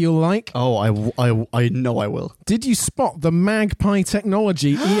kit that you'll like. Oh, I know I will. Did you spot the Magpie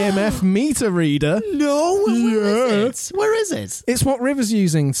Technology EMF meter reader? No. Where is it? It's what River's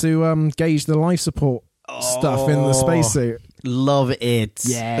using to gauge the life support stuff in the spacesuit. Love it.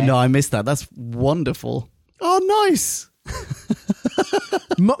 Yeah. No, I missed that. That's wonderful. Oh, nice.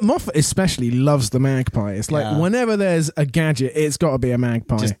 Moffat especially loves the Magpie. It's like whenever there's a gadget, it's got to be a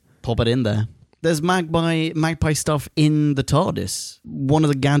Magpie. Just pop it in there. There's Magpie stuff in the TARDIS. One of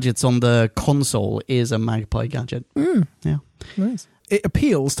the gadgets on the console is a Magpie gadget. Yeah. Nice. It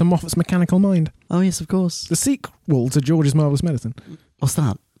appeals to Moffat's mechanical mind. Oh, yes, of course. The sequel to George's Marvellous Medicine. What's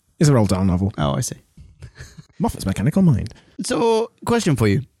that? Is a Roald Dahl novel. Oh, I see. Moffat's mechanical mind. So, question for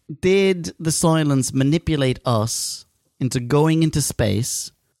you. Did the silence manipulate us into going into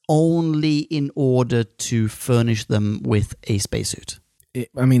space only in order to furnish them with a spacesuit?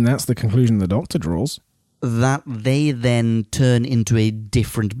 That's the conclusion the Doctor draws. That they then turn into a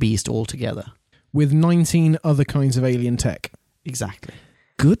different beast altogether. With 19 other kinds of alien tech. Exactly.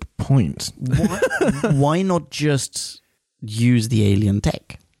 Good point. Why not just use the alien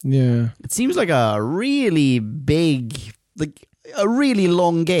tech? Yeah. It seems like a really big, a really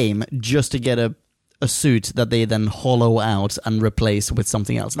long game just to get a suit that they then hollow out and replace with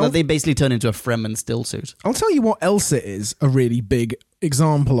something else. That they basically turn into a Fremen still suit. I'll tell you what else it is a really big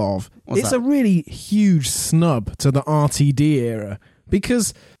example of. What's it's that? a really huge snub to the RTD era,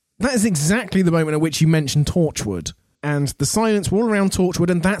 because that is exactly the moment at which you mentioned Torchwood. And the silence were all around Torchwood,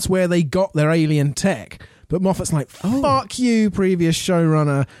 and that's where they got their alien tech. But Moffat's like, fuck you, previous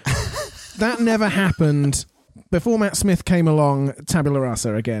showrunner. That never happened. Before Matt Smith came along, tabula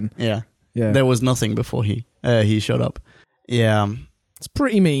rasa again. Yeah. Yeah. There was nothing before he showed up. Yeah. It's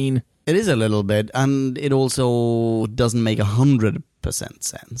pretty mean. It is a little bit, and it also doesn't make 100%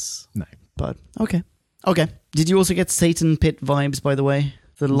 sense. No. But, okay. Okay. Did you also get Satan Pit vibes, by the way?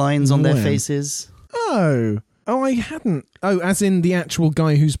 The lines on their faces? Oh, I hadn't. Oh, as in the actual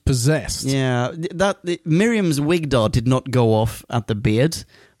guy who's possessed. Yeah. Miriam's wig dart did not go off at the beard,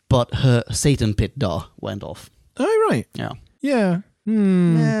 but her Satan Pit dart went off. Oh, right. Yeah. Yeah.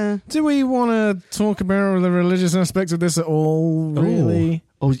 Yeah. Do we want to talk about the religious aspect of this at all, really?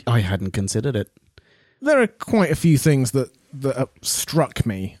 Oh, I hadn't considered it. There are quite a few things that struck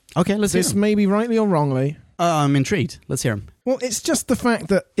me. Okay, let's hear This them. may be rightly or wrongly. I'm intrigued. Let's hear them. Well, it's just the fact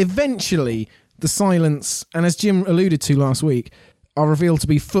that eventually the silence, and as Jim alluded to last week, are revealed to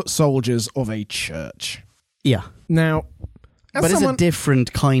be foot soldiers of a church. Yeah. Now, But it's a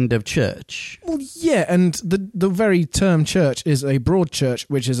different kind of church. Well, yeah, and the very term church is a broad church,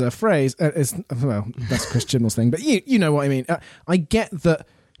 which is a phrase. That's Chris Chibnall's thing, but you know what I mean. I get that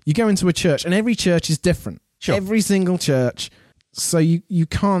you go into a church, and every church is different. Sure. Every single church. So you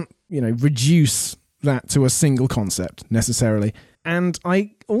can't, reduce that to a single concept necessarily. And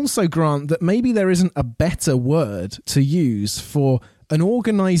I also grant that maybe there isn't a better word to use for an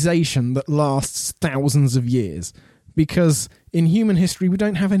organization that lasts thousands of years. Because in human history, we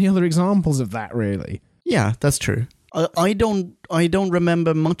don't have any other examples of that, really. Yeah, that's true. I don't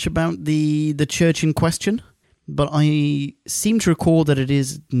remember much about the church in question, but I seem to recall that it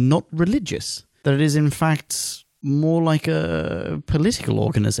is not religious. That it is, in fact, more like a political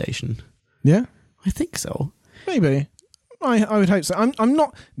organization. Yeah? I think so. Maybe. I would hope so. I'm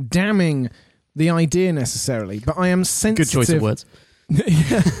not damning the idea necessarily, but I am sensitive. Good choice of words.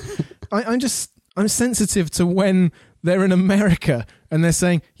 I'm sensitive to when they're in America and they're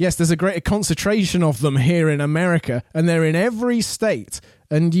saying, yes, there's a greater concentration of them here in America, and they're in every state,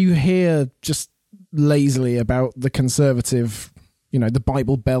 and you hear just lazily about the conservative, the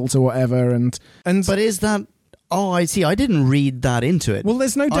Bible Belt or whatever, and But is that... Oh, I see. I didn't read that into it. well,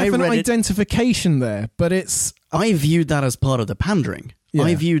 there's no definite identification there, but it's... I viewed that as part of the pandering. Yeah.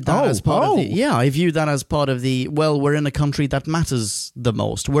 I viewed that as part of the... oh. Yeah, I viewed that as part of the, well, we're in a country that matters the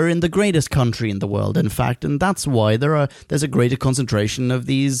most. We're in the greatest country in the world, in fact, and that's why there's a greater concentration of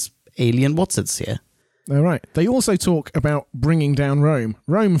these alien whatsits here. All right. They also talk about bringing down Rome.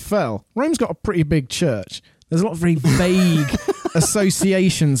 Rome fell. Rome's got a pretty big church. There's a lot of very vague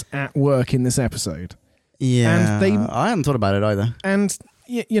associations at work in this episode. Yeah, And I hadn't thought about it either. And,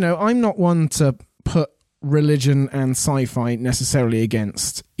 I'm not one to put religion and sci-fi necessarily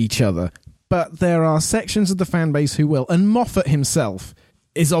against each other, but there are sections of the fan base who will. And Moffat himself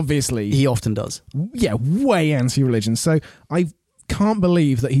is obviously... He often does. Yeah, way anti-religion. So I can't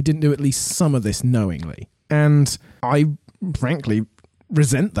believe that he didn't do at least some of this knowingly. And I, frankly,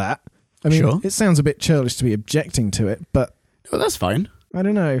 resent that. I mean, Sure. It sounds a bit churlish to be objecting to it, but... Well, that's fine. I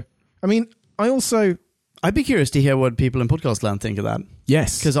don't know. I mean, I also... I'd be curious to hear what people in podcast land think of that.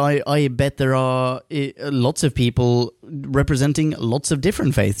 Yes. Because I bet there are lots of people representing lots of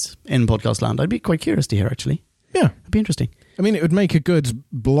different faiths in podcast land. I'd be quite curious to hear, actually. Yeah. It'd be interesting. I mean, it would make a good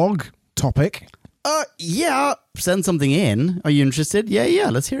blog topic. Yeah. Send something in. Are you interested? Yeah,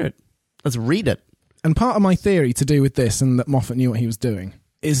 let's hear it. Let's read it. And part of my theory to do with this, and that Moffat knew what he was doing,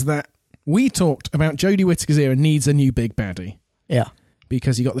 is that we talked about Jodie Whittaker's era needs a new big baddie. Yeah.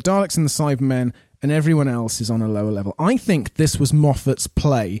 Because you got the Daleks and the Cybermen, and everyone else is on a lower level. I think this was Moffat's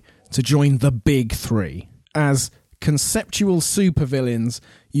play to join the big three as conceptual supervillains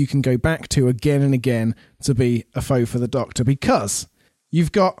you can go back to again and again to be a foe for the Doctor, because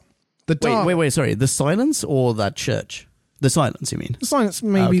you've got the Daleks. Wait, sorry. The Silence or that church? The Silence, you mean? The Silence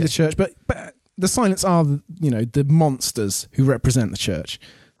may be the church, but the Silence are, the monsters who represent the church.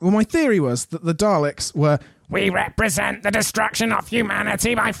 Well, my theory was that the Daleks were... We represent the destruction of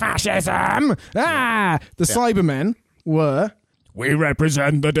humanity by fascism. The Cybermen were... We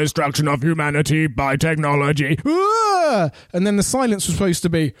represent the destruction of humanity by technology. And then the Silence was supposed to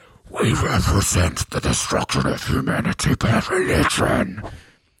be... We represent the destruction of humanity by religion.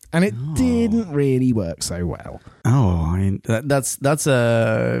 And it didn't really work so well. Oh, I mean, that's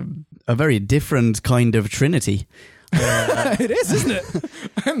a very different kind of Trinity. It is, isn't it?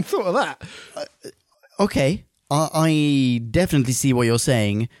 I hadn't thought of that. Okay, I definitely see what you're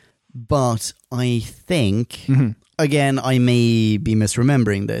saying, but I think, again, I may be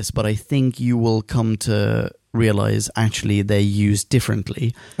misremembering this, but I think you will come to realize actually they're used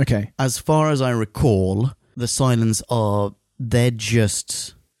differently. Okay. As far as I recall, the Silence they're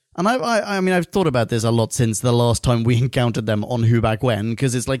just... And I mean, I've thought about this a lot since the last time we encountered them on Who Back When,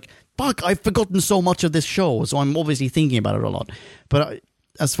 because it's like, fuck, I've forgotten so much of this show, so I'm obviously thinking about it a lot. But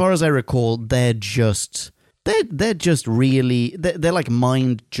as far as I recall, they're just really, they're like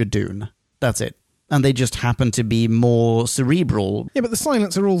Mind Jadoon. That's it. And they just happen to be more cerebral. Yeah, but the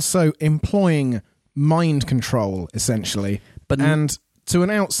Silence are also employing mind control, essentially. And to an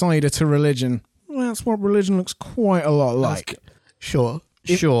outsider to religion, well, that's what religion looks quite a lot like. Sure.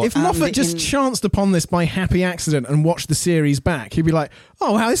 If Moffat just chanced upon this by happy accident and watched the series back, he'd be like,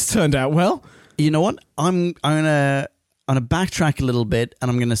 "Oh, wow, this turned out well." You know what? I'm gonna backtrack a little bit, and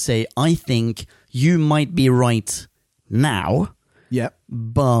I'm gonna say I think you might be right now. Yeah,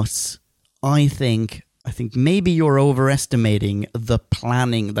 but I think maybe you're overestimating the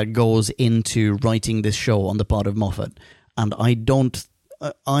planning that goes into writing this show on the part of Moffat, and I don't.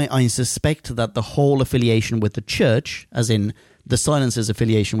 I suspect that the whole affiliation with the church, as in the Silence's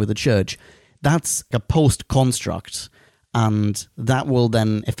affiliation with the church, that's a post-construct, and that will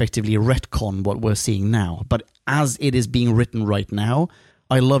then effectively retcon what we're seeing now. But as it is being written right now,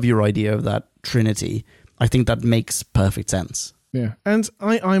 I love your idea of that trinity. I think that makes perfect sense. Yeah, and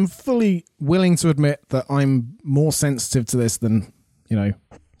I'm fully willing to admit that I'm more sensitive to this than,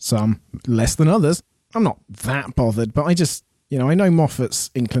 some, less than others. I'm not that bothered, but I just, I know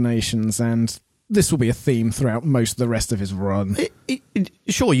Moffat's inclinations, and this will be a theme throughout most of the rest of his run.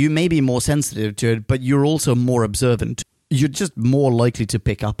 Sure, you may be more sensitive to it, but you're also more observant. You're just more likely to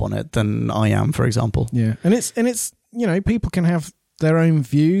pick up on it than I am, for example. Yeah, and it's people can have their own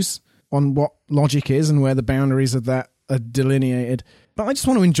views on what logic is and where the boundaries of that are delineated. But I just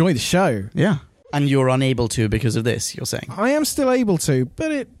want to enjoy the show. Yeah. And you're unable to because of this, you're saying? I am still able to, but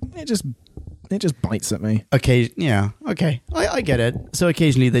it just bites at me. Okay, yeah, okay. I get it. So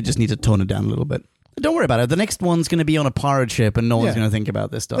occasionally they just need to tone it down a little bit. Don't worry about it. The next one's going to be on a pirate ship and no one's going to think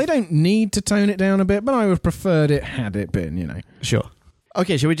about this stuff. They don't need to tone it down a bit, but I would have preferred it had it been, Sure.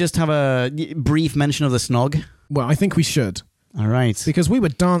 Okay, shall we just have a brief mention of the snog? Well, I think we should. All right. Because we were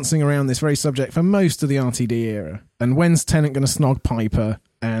dancing around this very subject for most of the RTD era. And when's Tennant going to snog Piper?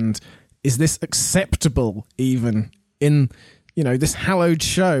 And is this acceptable even in, this hallowed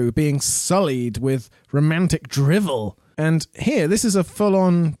show being sullied with romantic drivel? And here, this is a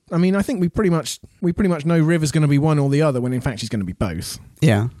full-on... I mean, I think we pretty much know River's going to be one or the other, when in fact she's going to be both.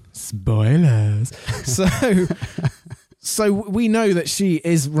 Yeah. Spoilers. So we know that she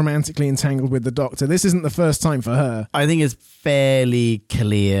is romantically entangled with the Doctor. This isn't the first time for her. I think it's fairly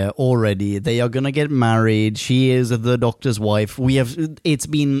clear already. They are going to get married. She is the Doctor's wife. It's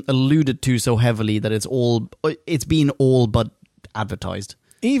been alluded to so heavily that it's been all but advertised.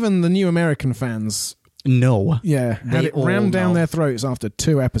 Even the New American fans... No. Yeah, had it rammed down their throats after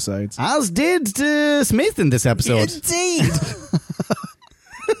 2 episodes. As did Smith in this episode. Indeed!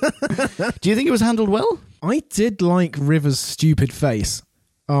 Do you think it was handled well? I did like River's stupid face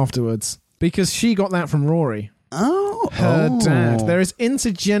afterwards, because she got that from Rory. Her dad. There is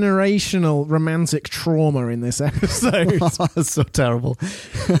intergenerational romantic trauma in this episode. That's so terrible.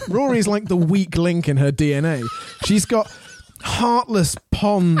 Rory's like the weak link in her DNA. She's got heartless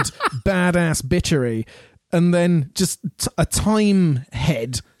pond badass bitchery, and then just a time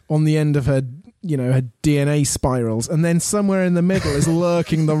head on the end of her her DNA spirals, and then somewhere in the middle is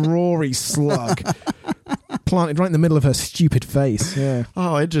lurking the Rory slug planted right in the middle of her stupid face. Yeah.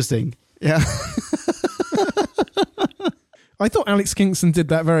 Oh, interesting. Yeah. I thought Alex Kingston did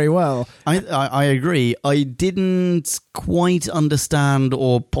that very well. I agree. I didn't quite understand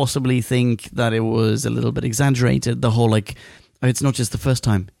or possibly think that it was a little bit exaggerated. The whole, it's not just the first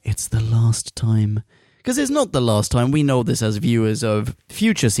time, it's the last time. Because it's not the last time. We know this as viewers of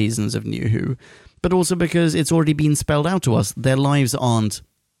future seasons of New Who. But also because it's already been spelled out to us. Their lives aren't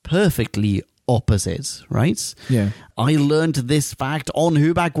perfectly opposite, right? Yeah. I learned this fact on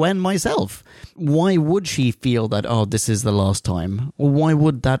Who Back When myself. Why would she feel that, this is the last time? Or why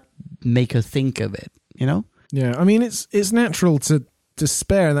would that make her think of it, Yeah, I mean, it's natural to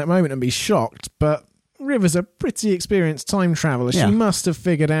despair in that moment and be shocked, but River's a pretty experienced time traveller. Yeah. She must have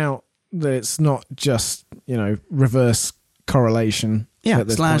figured out that it's not just, reverse correlation. Yeah, at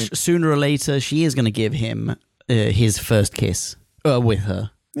this / point. sooner or later she is going to give him his first kiss with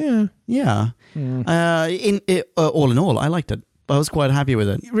her. Yeah. Yeah. All in all, I liked it. I was quite happy with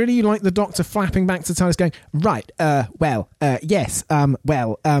it. Really, you like the Doctor flapping back to TARDIS going, right, yes, blimey,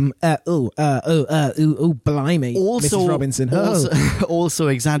 Mrs. Robinson. Also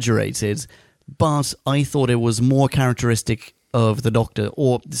exaggerated, but I thought it was more characteristic of the Doctor,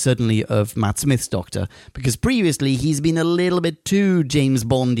 or certainly of Matt Smith's Doctor, because previously he's been a little bit too James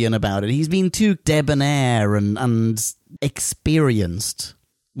Bondian about it. He's been too debonair and experienced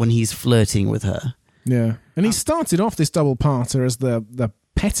when he's flirting with her. Yeah. And he started off this double-parter as the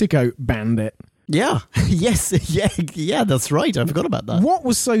petticoat bandit. Yeah. Yes. Yeah, that's right. I forgot about that. What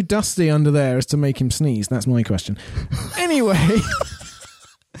was so dusty under there as to make him sneeze? That's my question. Anyway...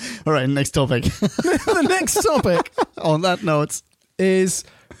 All right, next topic. The next topic, on that note, is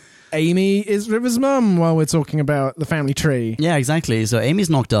Amy is River's mum while we're talking about the family tree. Yeah, exactly. So Amy's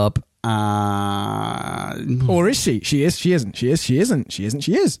knocked up. Or is she? She is, she isn't. She is, she isn't. She isn't,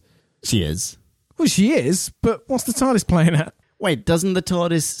 she is. She is. Well, she is, but what's the TARDIS playing at? Wait, doesn't the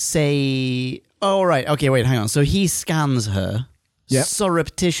TARDIS say... Oh, right. Okay, wait, hang on. So he scans her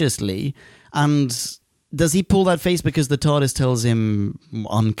surreptitiously, and... Does he pull that face because the TARDIS tells him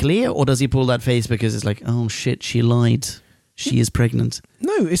unclear, or does he pull that face because it's like, oh shit, she lied. She is pregnant.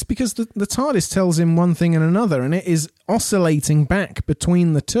 No, it's because the TARDIS tells him one thing and another, and it is oscillating back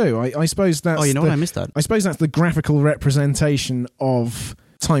between the two. I suppose that's... Oh, you know what? I missed that. I suppose that's the graphical representation of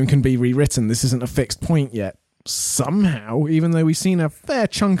time can be rewritten. This isn't a fixed point yet. Somehow, even though we've seen a fair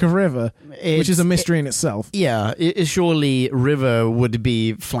chunk of River, which is a mystery in itself. Yeah, surely River would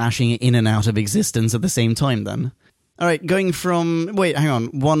be flashing in and out of existence at the same time then. All right, going from... Wait, hang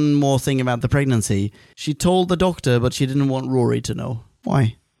on. One more thing about the pregnancy. She told the Doctor, but she didn't want Rory to know.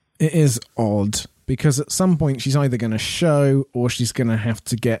 Why? It is odd, because at some point she's either going to show or she's going to have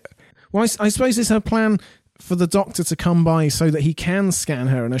to get... Well, I suppose it's her plan for the Doctor to come by so that he can scan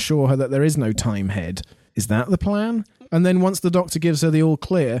her and assure her that there is no time head. Is that the plan? And then once the Doctor gives her the all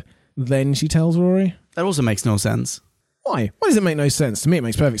clear, then she tells Rory? That also makes no sense. Why? Why does it make no sense? To me it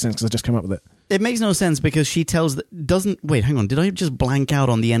makes perfect sense because I just come up with it. It makes no sense because she tells... Wait, hang on. Did I just blank out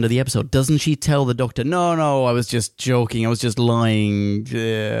on the end of the episode? Doesn't she tell the Doctor, no, I was just joking. I was just lying.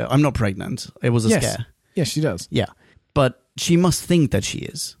 I'm not pregnant. It was a scare. Yes, she does. Yeah. But she must think that she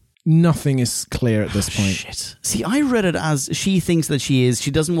is. Nothing is clear at this point. Shit. See, I read it as she thinks that she is.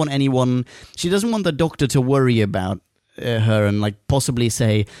 She doesn't want the doctor to worry about her and like possibly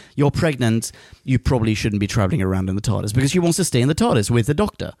say, you're pregnant, you probably shouldn't be traveling around in the TARDIS, because she wants to stay in the TARDIS with the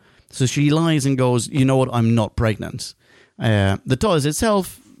doctor. So she lies and goes, you know what, I'm not pregnant. The TARDIS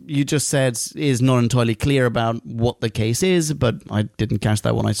itself, you just said, is not entirely clear about what the case is, but I didn't catch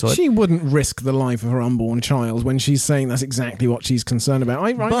that when I saw it. She wouldn't risk the life of her unborn child when she's saying that's exactly what she's concerned about.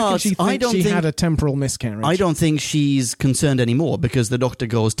 I reckon she thinks she had a temporal miscarriage. I don't think she's concerned anymore, because the doctor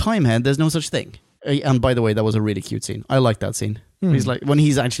goes, Timehead, there's no such thing. And by the way, that was a really cute scene. I like that scene. He's like, when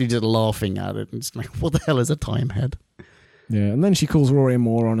he's actually just laughing at it, it's like, what the hell is a Timehead? Yeah, and then she calls Rory a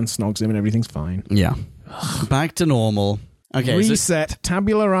moron and snogs him and everything's fine. Yeah. Back to normal. Okay, reset,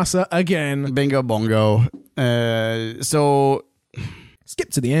 tabula rasa again. Bingo bongo. So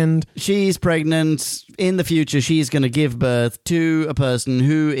skip to the end. She's pregnant. In the future, she's going to give birth to a person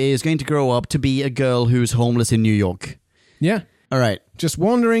who is going to grow up to be a girl who's homeless in New York. Yeah. All right. Just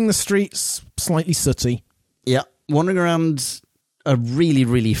wandering the streets, slightly sooty. Yeah. Wandering around a really,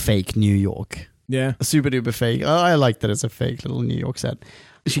 really fake New York. Yeah. A super duper fake. I like that it's a fake little New York set.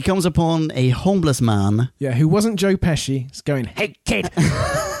 She comes upon a homeless man. Yeah, who wasn't Joe Pesci. He's going, hey, kid.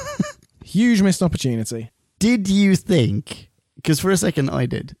 Huge missed opportunity. Did you think, because for a second I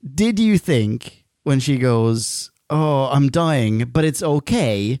did you think when she goes, oh, I'm dying, but it's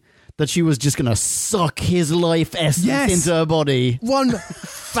okay, that she was just going to suck his life essence into her body?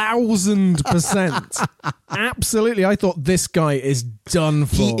 1000%. Absolutely. I thought this guy is done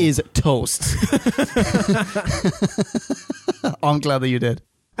for. He is toast. I'm glad that you did.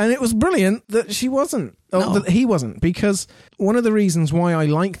 And it was brilliant that she wasn't. That he wasn't. Because one of the reasons why I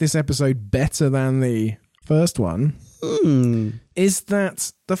like this episode better than the first one is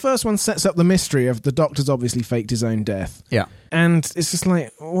that the first one sets up the mystery of the doctor's obviously faked his own death. Yeah. And it's just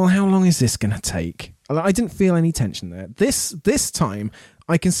like, well, how long is this going to take? I didn't feel any tension there. This time,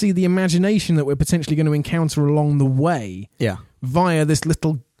 I can see the imagination that we're potentially going to encounter along the way. Yeah. Via this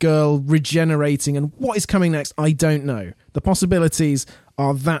little girl regenerating, and what is coming next, I don't know. The possibilities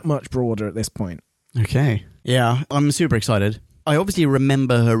are that much broader at this point. Okay. Yeah, I'm super excited. I obviously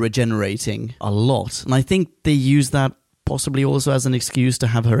remember her regenerating a lot, and I think they use that possibly also as an excuse to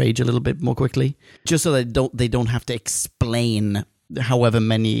have her age a little bit more quickly, just so they don't have to explain however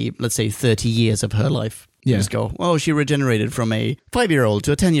many, let's say 30 years of her life. Yeah. Just go, oh, she regenerated from a 5-year-old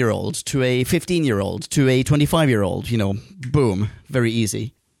to a 10-year-old to a 15-year-old to a 25-year-old, boom, very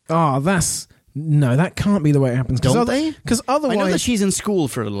easy. Oh, no, that can't be the way it happens. Don't they? Because otherwise... I know that she's in school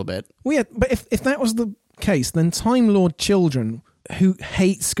for a little bit. Well, yeah, but if that was the case, then Time Lord children who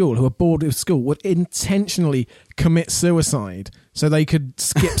hate school, who are bored of school, would intentionally commit suicide so they could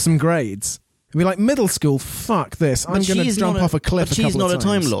skip some grades. It'd be like, middle school, fuck this. I'm going to jump off a cliff a couple of times. She's not a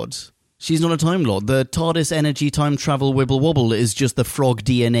Time Lord. She's not a Time Lord. The TARDIS energy time travel wibble wobble is just the frog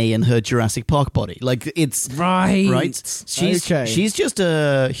DNA in her Jurassic Park body. Like, it's... Right. She's just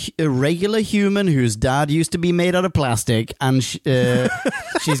a regular human whose dad used to be made out of plastic, and she's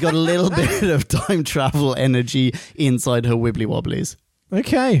got a little bit of time travel energy inside her wibbly wobblies.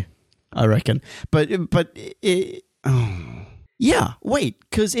 Okay. I reckon. Yeah, wait,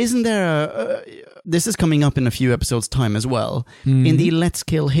 because isn't there this is coming up in a few episodes' time as well. Mm-hmm. In the Let's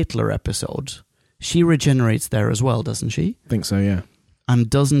Kill Hitler episode, she regenerates there as well, doesn't she? I think so, yeah. And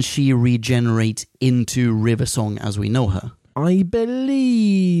doesn't she regenerate into River Song as we know her? I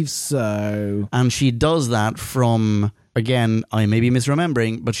believe so. And she does that from, again, I may be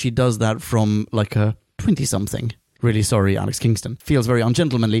misremembering, but she does that from like a 20-something. Really sorry, Alex Kingston. Feels very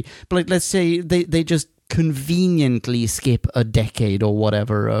ungentlemanly. But like, let's say they just conveniently skip a decade or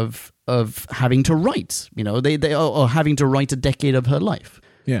whatever of having to write, they are having to write a decade of her life.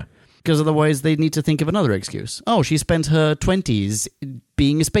 Yeah. Because otherwise they need to think of another excuse. Oh, she spent her 20s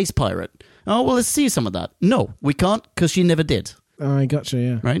being a space pirate. Oh, well, let's see some of that. No, we can't, because she never did. I gotcha,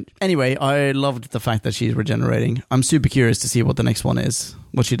 yeah. Right? Anyway, I loved the fact that she's regenerating. I'm super curious to see what the next one is,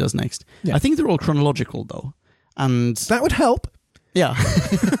 what she does next. Yeah. I think they're all chronological, though. And that would help. Yeah.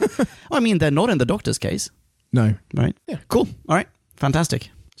 I mean, they're not in the Doctor's case. No. Right? Yeah. Cool. All right. Fantastic.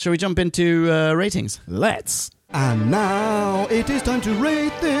 Shall we jump into ratings? Let's. And now it is time to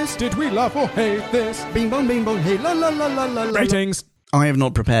rate this. Did we love or hate this? Bing bong, hey, la la la la la. Ratings. I have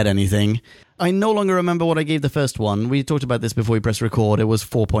not prepared anything. I no longer remember what I gave the first one. We talked about this before we pressed record. It was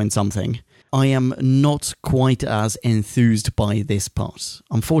 4 point something. I am not quite as enthused by this part.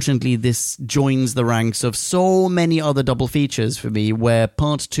 Unfortunately, this joins the ranks of so many other double features for me where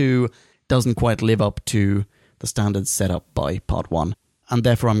part 2 doesn't quite live up to the standards set up by part 1. And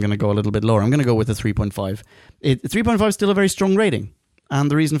therefore, I'm going to go a little bit lower. I'm going to go with a 3.5. 3.5 is still a very strong rating. And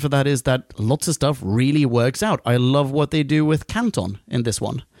the reason for that is that lots of stuff really works out. I love what they do with Canton in this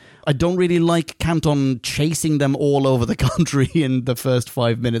one. I don't really like Canton chasing them all over the country in the first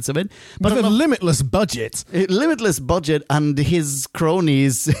 5 minutes of it. But a limitless budget. Limitless budget and his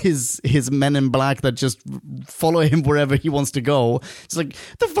cronies, his men in black that just follow him wherever he wants to go. It's like,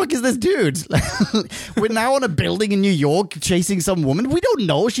 the fuck is this dude? We're now on a building in New York chasing some woman. We don't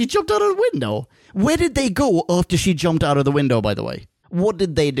know. She jumped out of the window. Where did they go after she jumped out of the window, by the way? What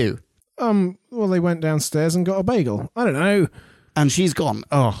did they do? Well, they went downstairs and got a bagel. I don't know. And she's gone.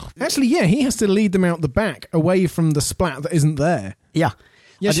 Oh. Actually, yeah, he has to lead them out the back, away from the splat that isn't there. Yeah.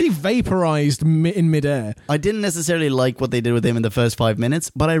 Yeah, she vaporized in midair. I didn't necessarily like what they did with him in the first 5 minutes,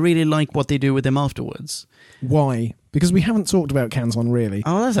 but I really like what they do with him afterwards. Why? Because we haven't talked about Canton, really.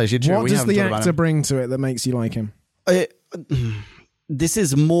 Oh, that's actually true. What does the actor bring to it that makes you like him? This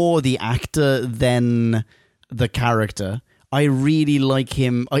is more the actor than the character. I really like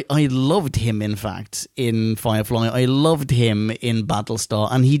him. I loved him, in fact, in Firefly. I loved him in Battlestar,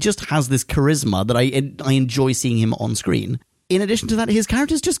 and he just has this charisma that I enjoy seeing him on screen. In addition to that, his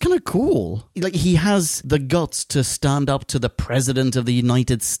character is just kind of cool. Like, he has the guts to stand up to the president of the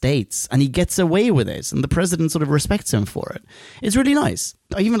United States, and he gets away with it, and the president sort of respects him for it. It's really nice.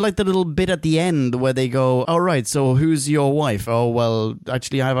 I even like the little bit at the end where they go, "All right, so who's your wife?" "Oh, well,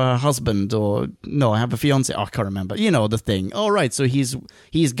 actually, I have a husband," or "No, I have a fiance." Oh, I can't remember. You know, the thing. "All right, so he's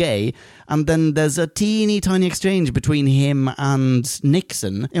gay." And then there's a teeny tiny exchange between him and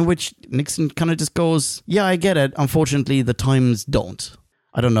Nixon, in which Nixon kind of just goes, "Yeah, I get it. Unfortunately, the times don't."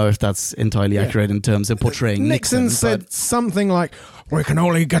 I don't know if that's entirely accurate in terms of portraying Nixon. Said something like, "We can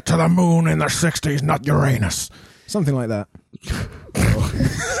only get to the moon in the 60s, not Uranus." Something like that.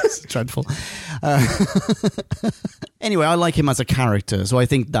 It's dreadful. Anyway, I like him as a character, so I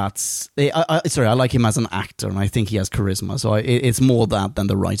think that's... I like him as an actor, and I think he has charisma, so it's more that than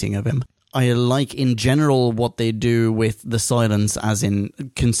the writing of him. I like, in general, what they do with the silence, as in,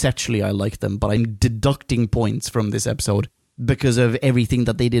 conceptually I like them, but I'm deducting points from this episode because of everything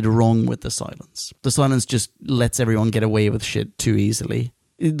that they did wrong with the silence. The silence just lets everyone get away with shit too easily.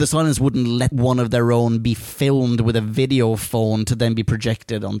 The silence wouldn't let one of their own be filmed with a video phone to then be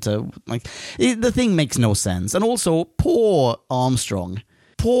projected onto... the thing makes no sense. And also, poor Armstrong.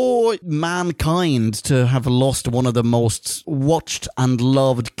 Poor mankind to have lost one of the most watched and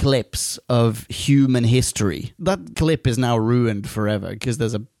loved clips of human history. That clip is now ruined forever because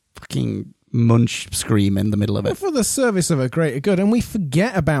there's a fucking munch scream in the middle of it. For the service of a greater good, and we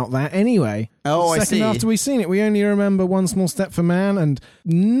forget about that anyway. Oh, I see. Second after we've seen it, we only remember One Small Step for Man and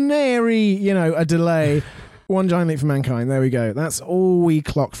nary, a delay. One Giant Leap for Mankind. There we go. That's all we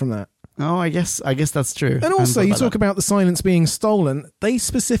clock from that. Oh, I guess that's true. And also, you talk about the silence being stolen. They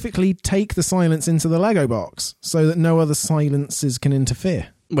specifically take the silence into the Lego box so that no other silences can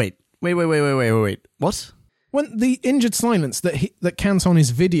interfere. Wait. What? When the injured silence that Canton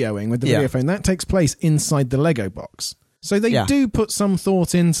is videoing with the video phone, that takes place inside the Lego box. So they do put some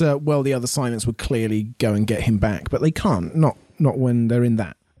thought into, well, the other silence would clearly go and get him back, but they can't. Not when they're in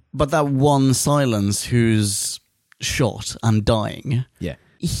that. But that one silence who's shot and dying,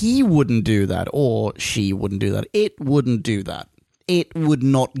 he wouldn't do that, or she wouldn't do that. It wouldn't do that. It would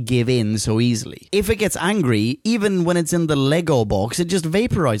not give in so easily. If it gets angry, even when it's in the Lego box, it just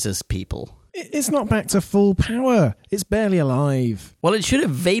vaporizes people. It's not back to full power. It's barely alive. Well, it should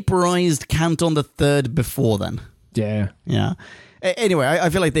have vaporized Canton the Third before then. Yeah. Yeah. Anyway, I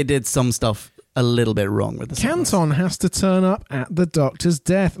feel like they did some stuff a little bit wrong with the Canton has to turn up at the Doctor's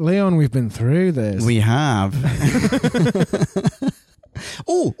death. Leon, we've been through this. We have.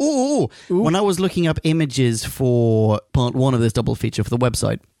 Ooh. When I was looking up images for part 1 of this double feature for the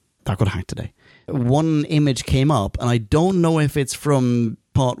website, that got hacked today. One image came up, and I don't know if it's from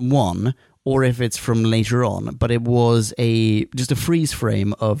part 1 or if it's from later on, but it was just a freeze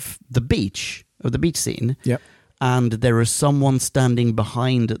frame of the beach scene. Yep. And there is someone standing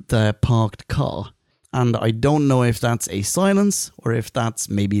behind the parked car. And I don't know if that's a silence, or if that's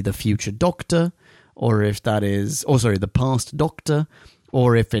maybe the future Doctor, or if that is... the past Doctor,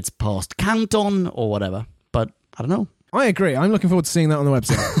 or if it's past Canton, or whatever. But I don't know. I agree. I'm looking forward to seeing that on the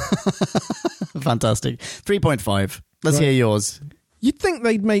website. Fantastic. 3.5. Let's hear yours. You'd think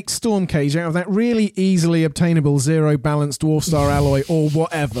they'd make Stormcage out of that really easily obtainable zero-balance Dwarf Star alloy or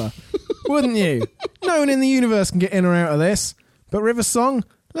whatever. Wouldn't you? No one in the universe can get in or out of this. But River Song,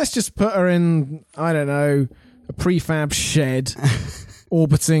 let's just put her in, I don't know, a prefab shed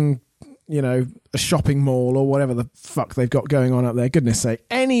orbiting, a shopping mall or whatever the fuck they've got going on up there. Goodness sake.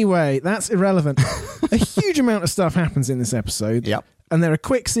 Anyway, that's irrelevant. A huge amount of stuff happens in this episode. Yep. And there are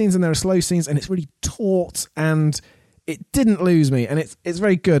quick scenes and there are slow scenes, and it's really taut, and it didn't lose me, and it's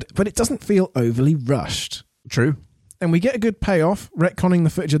very good, but it doesn't feel overly rushed. True. And we get a good payoff, retconning the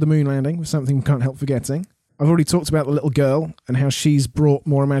footage of the moon landing with something we can't help forgetting. I've already talked about the little girl and how she's brought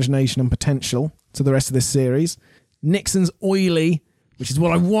more imagination and potential to the rest of this series. Nixon's oily, which is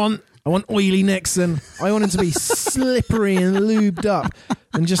what I want. I want oily Nixon. I want him to be slippery and lubed up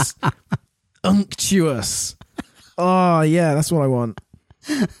and just unctuous. Oh, yeah, that's what I want.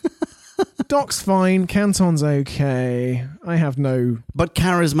 Doc's fine. Canton's okay. I have no... But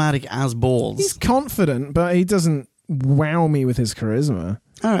charismatic as balls. He's confident, but he doesn't wow me with his charisma.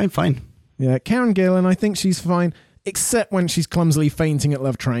 All right, fine. Yeah, Karen Gillan, I think she's fine, except when she's clumsily fainting at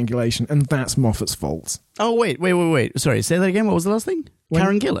love triangulation, and that's Moffat's fault. Oh, wait. Sorry, say that again. What was the last thing?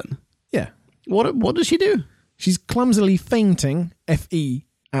 Karen Gillan? Yeah. What does she do? She's clumsily fainting, F-E,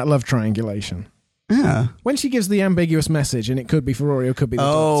 at love triangulation. Yeah. When she gives the ambiguous message, and it could be for Rory or it could be the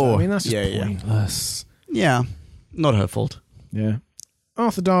Doctor. I mean, that's just pointless. Yeah, not her fault. Yeah.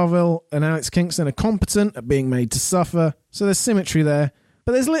 Arthur Darvill and Alex Kingston are competent at being made to suffer, so there's symmetry there.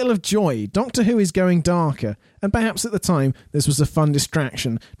 But there's little of joy. Doctor Who is going darker, and perhaps at the time this was a fun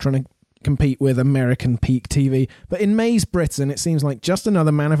distraction, trying to compete with American peak TV. But in May's Britain, it seems like just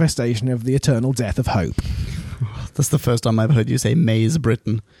another manifestation of the eternal death of hope. That's the first time I've heard you say May's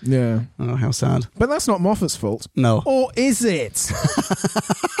Britain. Yeah. Oh, how sad. But that's not Moffat's fault. No. Or is it?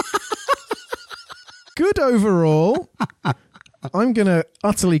 Good overall. I'm going to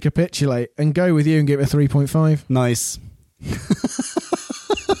utterly capitulate and go with you and give it a 3.5. Nice.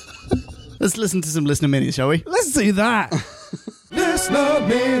 Let's listen to some listener minis, shall we? Let's do that. Listener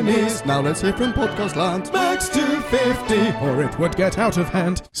minis. Now let's hear from Podcast Land. Max 250. Or it would get out of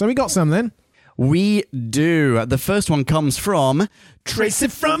hand. So we got some then. We do. The first one comes from Tracy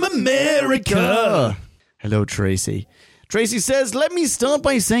from America. Hello, Tracy. Tracy says, let me start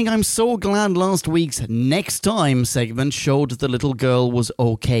by saying I'm so glad last week's Next Time segment showed the little girl was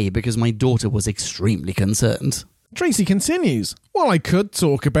okay because my daughter was extremely concerned. Tracy continues. While I could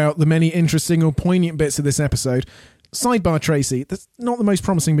talk about the many interesting or poignant bits of this episode, sidebar Tracy, that's not the most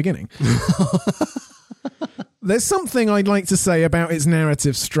promising beginning. There's something I'd like to say about its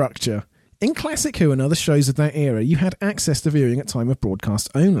narrative structure. In Classic Who and other shows of that era, you had access to viewing at time of broadcast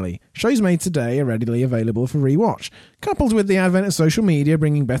only. Shows made today are readily available for rewatch. Coupled with the advent of social media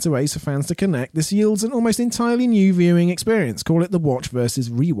bringing better ways for fans to connect, this yields an almost entirely new viewing experience. Call it the watch versus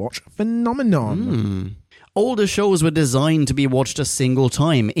rewatch phenomenon. Older shows were designed to be watched a single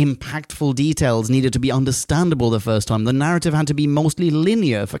time. Impactful details needed to be understandable the first time. The narrative had to be mostly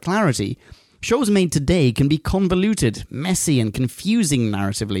linear for clarity. Shows made today can be convoluted, messy, and confusing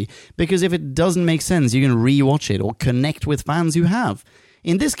narratively, because if it doesn't make sense, you can rewatch it or connect with fans who have.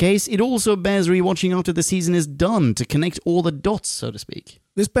 In this case, it also bears rewatching after the season is done to connect all the dots, so to speak.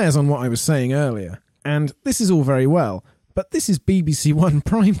 This bears on what I was saying earlier, and this is all very well, but this is BBC One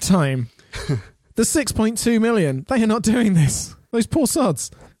prime time. The 6.2 million, they are not doing this. Those poor sods.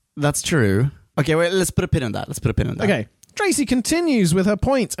 That's true. Okay, wait, let's put a pin on that. Okay. Tracy continues with her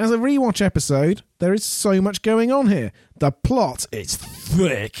point. As a rewatch episode, there is so much going on here. The plot is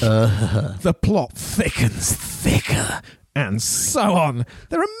thick. The plot thickens thicker. And so on.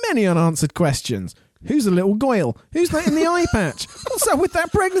 There are many unanswered questions. Who's the little Goyle? Who's that in the eye patch? What's up with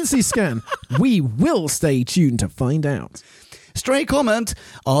that pregnancy scan? We will stay tuned to find out. Stray comment,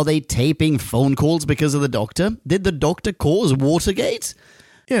 are they taping phone calls because of the Doctor? Did the Doctor cause Watergate?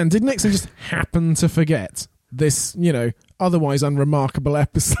 Yeah, and did Nixon just happen to forget this, otherwise unremarkable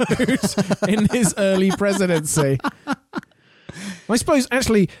episode in his early presidency? I suppose,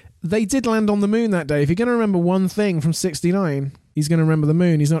 actually, they did land on the moon that day. If you're going to remember one thing from 69, he's going to remember the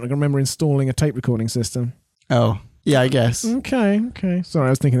moon. He's not going to remember installing a tape recording system. Oh, yeah, I guess. Okay. Sorry, I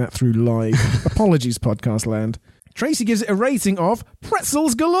was thinking that through live. Apologies, Podcast Land. Tracy gives it a rating of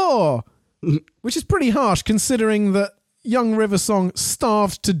pretzels galore, which is pretty harsh considering that Young River Song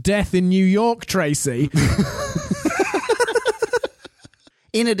starved to death in New York, Tracy.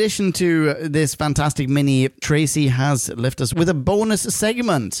 In addition to this fantastic mini, Tracy has left us with a bonus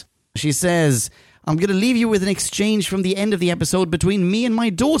segment. She says, I'm going to leave you with an exchange from the end of the episode between me and my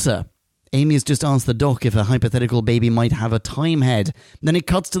daughter. Amy has just asked the doc if her hypothetical baby might have a time head. Then it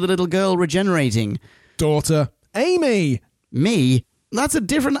cuts to the little girl regenerating. Daughter. Amy! Me? That's a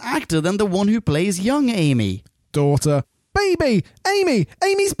different actor than the one who plays young Amy. Daughter. Baby! Amy!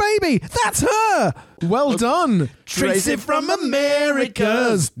 Amy's baby! That's her! Well done! Tracy from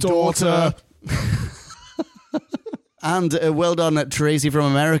America's daughter. And well done, Tracy from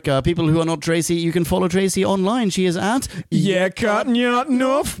America. People who are not Tracy, you can follow Tracy online. She is at... Yeah, cutting you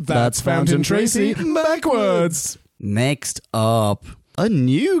enough. That's Fountain Tracy backwards. Next up, a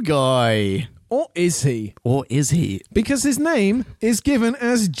new guy. Or is he? Or is he? Because his name is given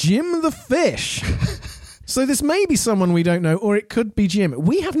as Jim the Fish. So this may be someone we don't know, or it could be Jim.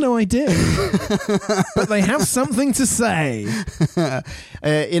 We have no idea. But they have something to say.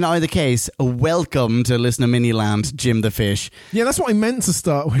 In either case, welcome to Listener Miniland, Jim the Fish. Yeah, that's what I meant to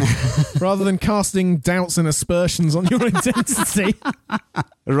start with, rather than casting doubts and aspersions on your identity.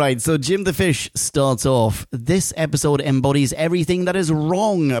 Right, so Jim the Fish starts off. This episode embodies everything that is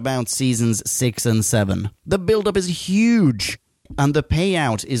wrong about seasons 6 and 7. The build-up is huge. And the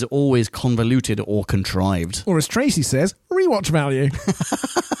payout is always convoluted or contrived. Or as Tracy says, rewatch value.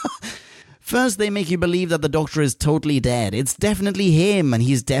 First, they make you believe that the Doctor is totally dead. It's definitely him, and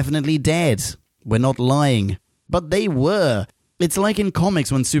he's definitely dead. We're not lying. But they were. It's like in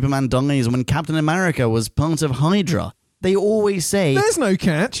comics when Superman dies, when Captain America was part of Hydra. They always say... There's no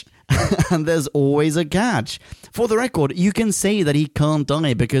catch. And there's always a catch. For the record, you can say that he can't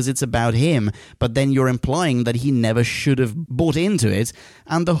die because it's about him, but then you're implying that he never should have bought into it,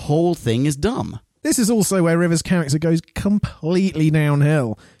 and the whole thing is dumb. This is also where River's character goes completely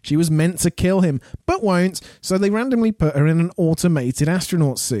downhill. She was meant to kill him, but won't, so they randomly put her in an automated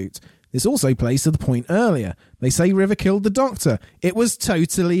astronaut suit. This also plays to the point earlier. They say River killed the Doctor. It was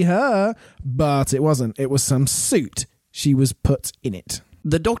totally her, but it wasn't. It was some suit. She was put in it.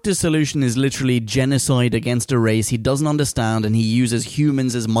 The Doctor's solution is literally genocide against a race he doesn't understand, and he uses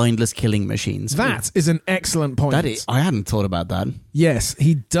humans as mindless killing machines. That is an excellent point. I hadn't thought about that. Yes,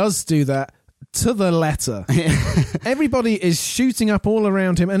 he does do that to the letter. Everybody is shooting up all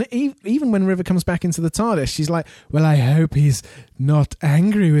around him, and even when River comes back into the TARDIS, she's like, well, I hope he's not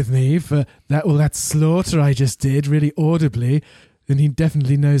angry with me for that slaughter I just did really audibly, and he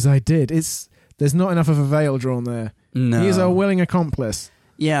definitely knows I did. There's not enough of a veil drawn there. No. He is a willing accomplice.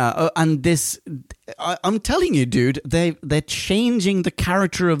 Yeah, and this... I'm telling you, dude, they're changing the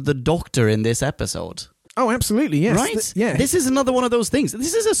character of the Doctor in this episode. Oh, absolutely, yes. Right? Yeah. This is another one of those things.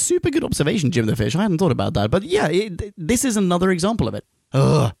 This is a super good observation, Jim the Fish. I hadn't thought about that. But yeah, this is another example of it.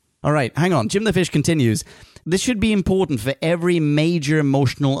 Ugh. All right, hang on. Jim the Fish continues. This should be important for every major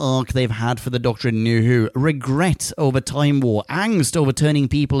emotional arc they've had for the Doctor in New Who. Regret over Time War, angst over turning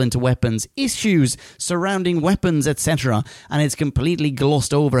people into weapons, issues surrounding weapons, etc. And it's completely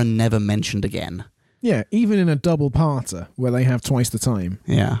glossed over and never mentioned again. Yeah, even in a double-parter where they have twice the time.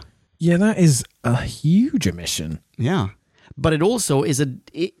 Yeah. Yeah, that is a huge omission. Yeah. But it also is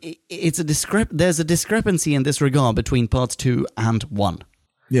there's a discrepancy in this regard between parts 2 and 1.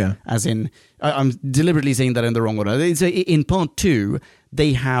 Yeah. As in, I'm deliberately saying that in the wrong order. In part 2,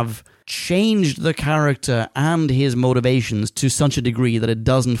 they have changed the character and his motivations to such a degree that it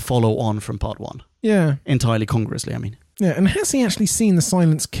doesn't follow on from part 1. Yeah. Entirely congruously, I mean. Yeah, and has he actually seen the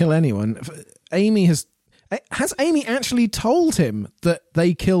Silence kill anyone? Has Amy actually told him that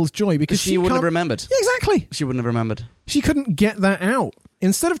they killed Joy? Because she wouldn't have remembered. Yeah, exactly. She wouldn't have remembered. She couldn't get that out.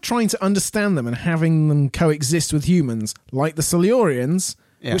 Instead of trying to understand them and having them coexist with humans, like the Silurians...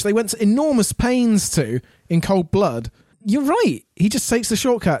 Yeah. Which they went to enormous pains to in Cold Blood. You're right. He just takes the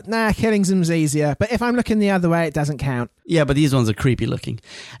shortcut. Nah, killing them's easier. But if I'm looking the other way, it doesn't count. Yeah, but these ones are creepy looking.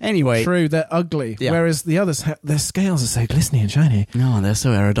 Anyway. True, they're ugly. Yeah. Whereas the others, their scales are so glistening and shiny. No, they're so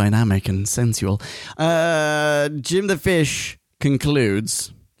aerodynamic and sensual. Jim the Fish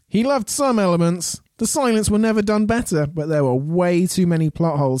concludes. He loved some elements. The Silence were never done better, but there were way too many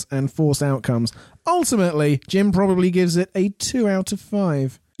plot holes and forced outcomes. Ultimately, Jim probably gives it a 2 out of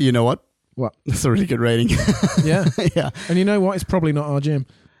 5. You know what? What? That's a really good rating. Yeah? Yeah. And you know what? It's probably not our Jim.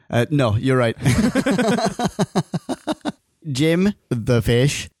 No, you're right. Jim the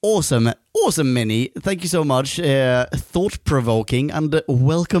Fish. Awesome mini. Thank you so much. Thought-provoking and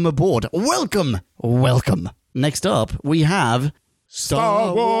welcome aboard. Welcome. Next up, we have...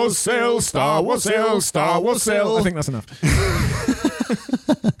 Star Wars Cell, Star Wars Cell, Star Wars Cell. I think that's enough.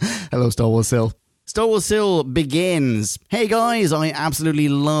 Hello, Star Wars Cell. Star Wars Cell begins. Hey guys, I absolutely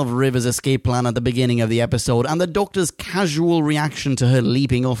love River's escape plan at the beginning of the episode and the Doctor's casual reaction to her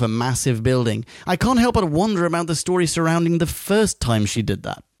leaping off a massive building. I can't help but wonder about the story surrounding the first time she did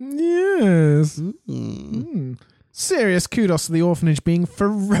that. Yes. Serious kudos to the orphanage being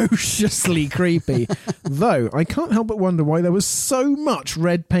ferociously creepy. Though, I can't help but wonder why there was so much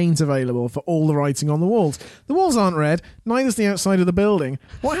red paint available for all the writing on the walls. The walls aren't red, neither's the outside of the building.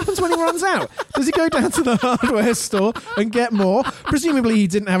 What happens when he runs out? Does he go down to the hardware store and get more? Presumably he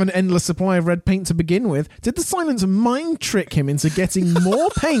didn't have an endless supply of red paint to begin with. Did the Silence mind trick him into getting more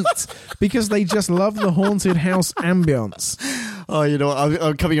paint because they just love the haunted house ambience? Oh, you know,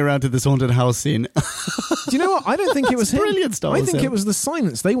 I'm coming around to this haunted house scene. Do you know what? I don't think it was him. Brilliant Star Wars I think Cell. it was the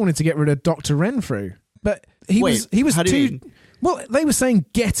Silence. They wanted to get rid of Dr. Renfrew. But he was how do you too... mean? Well, they were saying,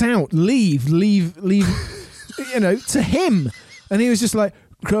 get out, leave, to him. And he was just like,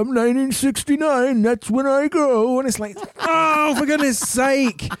 come 1969, that's when I go. And it's like, oh, for goodness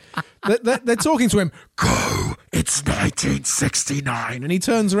sake. They're talking to him, go, it's 1969. And he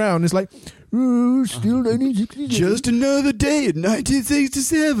turns around and is like, oh, still 1969. Just another day in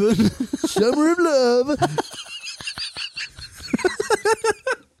 1967. Summer of love.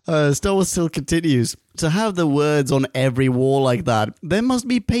 Star Wars still continues. To have the words on every wall like that, there must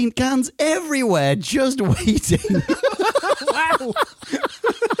be paint cans everywhere just waiting. Wow.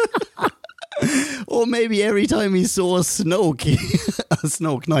 Or maybe every time he saw a Snoke,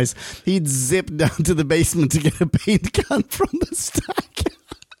 nice, he'd zip down to the basement to get a paint can from the stack.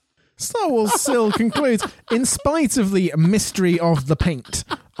 Star Wars still concludes, in spite of the mystery of the paint,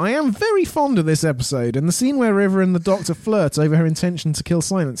 I am very fond of this episode, and the scene where River and the Doctor flirt over her intention to kill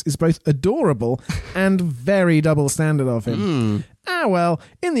Silence is both adorable and very double standard of him. Well,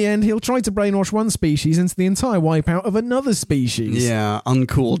 in the end, he'll try to brainwash one species into the entire wipeout of another species. Yeah,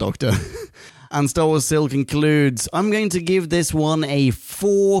 uncool, Doctor. And Star Wars still concludes, I'm going to give this one a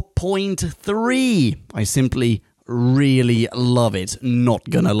 4.3. I simply really love it, not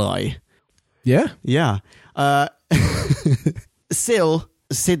gonna lie. Yeah? Yeah.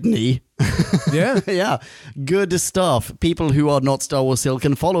 Sydney. Yeah? Yeah. Good stuff. People who are not Star Wars Sil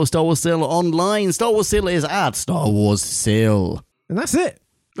can follow Star Wars Sil online. Star Wars Sil is at Star Wars Sil. And that's it.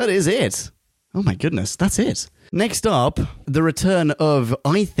 That is it. Oh my goodness, that's it. Next up, the return of,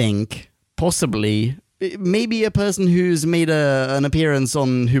 I think, possibly, maybe a person who's made an appearance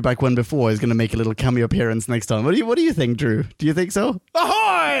on Who Back When before is going to make a little cameo appearance next time. What do you think, Drew? Do you think so?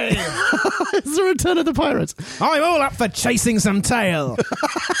 Ahoy! It's the return of the pirates. I'm all up for chasing some tail.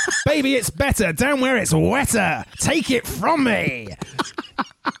 Baby, it's better down where it's wetter. Take it from me.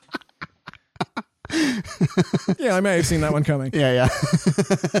 Yeah, I may have seen that one coming. Yeah.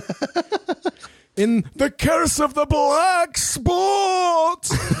 In The Curse of the Black Sport.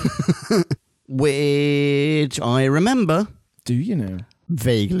 Which I remember. Do you know?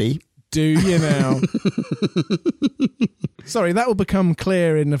 Vaguely. Do you now? Sorry, that will become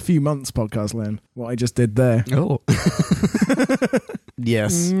clear in a few months, Podcast Land, what I just did there. Oh.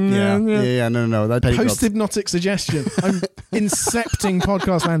 Yes. Yeah. No. That Post-hypnotic suggestion. I'm incepting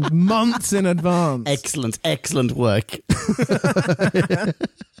Podcast Land months in advance. Excellent work.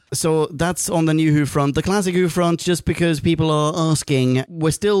 So that's on the new Who front. The classic Who front, just because people are asking,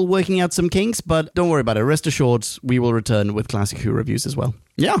 we're still working out some kinks, but don't worry about it. Rest assured, we will return with classic Who reviews as well.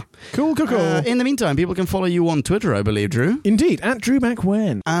 Yeah. Cool. In the meantime, people can follow you on Twitter, I believe, Drew. Indeed, at Drew Back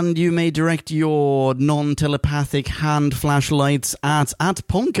When. And you may direct your non-telepathic hand flashlights at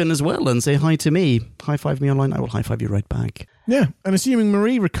Ponkin as well and say hi to me. High-five me online, I will high-five you right back. Yeah, and assuming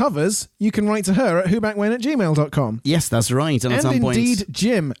Marie recovers, you can write to her at whobackwhen@gmail.com. Yes, that's right. And at some point... indeed,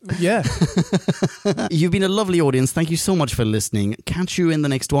 Jim. Yeah. You've been a lovely audience. Thank you so much for listening. Catch you in the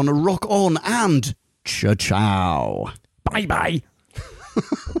next one. Rock on and ciao. Bye-bye.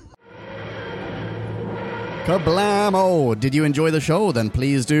 Kablamo! Did you enjoy the show? Then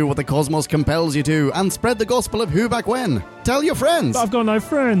please do what the cosmos compels you to and spread the gospel of Who Back When. Tell your friends. But I've got no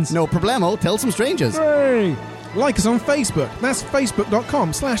friends. No problemo. Tell some strangers. Hey! Like us on Facebook. That's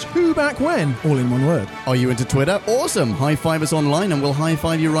facebook.com/whobackwhen, all in one word. Are you into Twitter? Awesome. High-five us online and we'll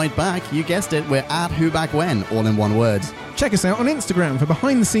high-five you right back. You guessed it. We're at Who Back When, all in one word. Check us out on Instagram for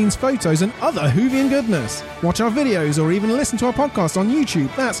behind-the-scenes photos and other Whovian goodness. Watch our videos or even listen to our podcast on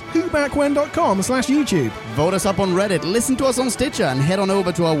YouTube. That's whobackwhen.com/YouTube. Vote us up on Reddit, listen to us on Stitcher, and head on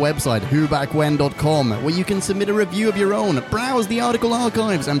over to our website, whobackwhen.com, where you can submit a review of your own, browse the article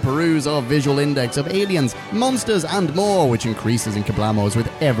archives, and peruse our visual index of aliens, monsters, and more, which increases in kablamos with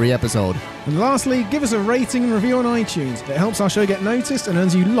every episode. And lastly, give us a rating and review on iTunes. It helps our show get noticed and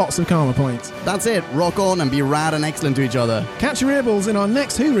earns you lots of karma points. That's it. Rock on and be rad and excellent to each other. Catch your earballs in our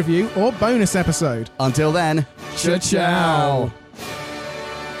next Who review or bonus episode. Until then, ciao.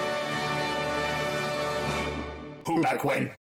 Who Back When?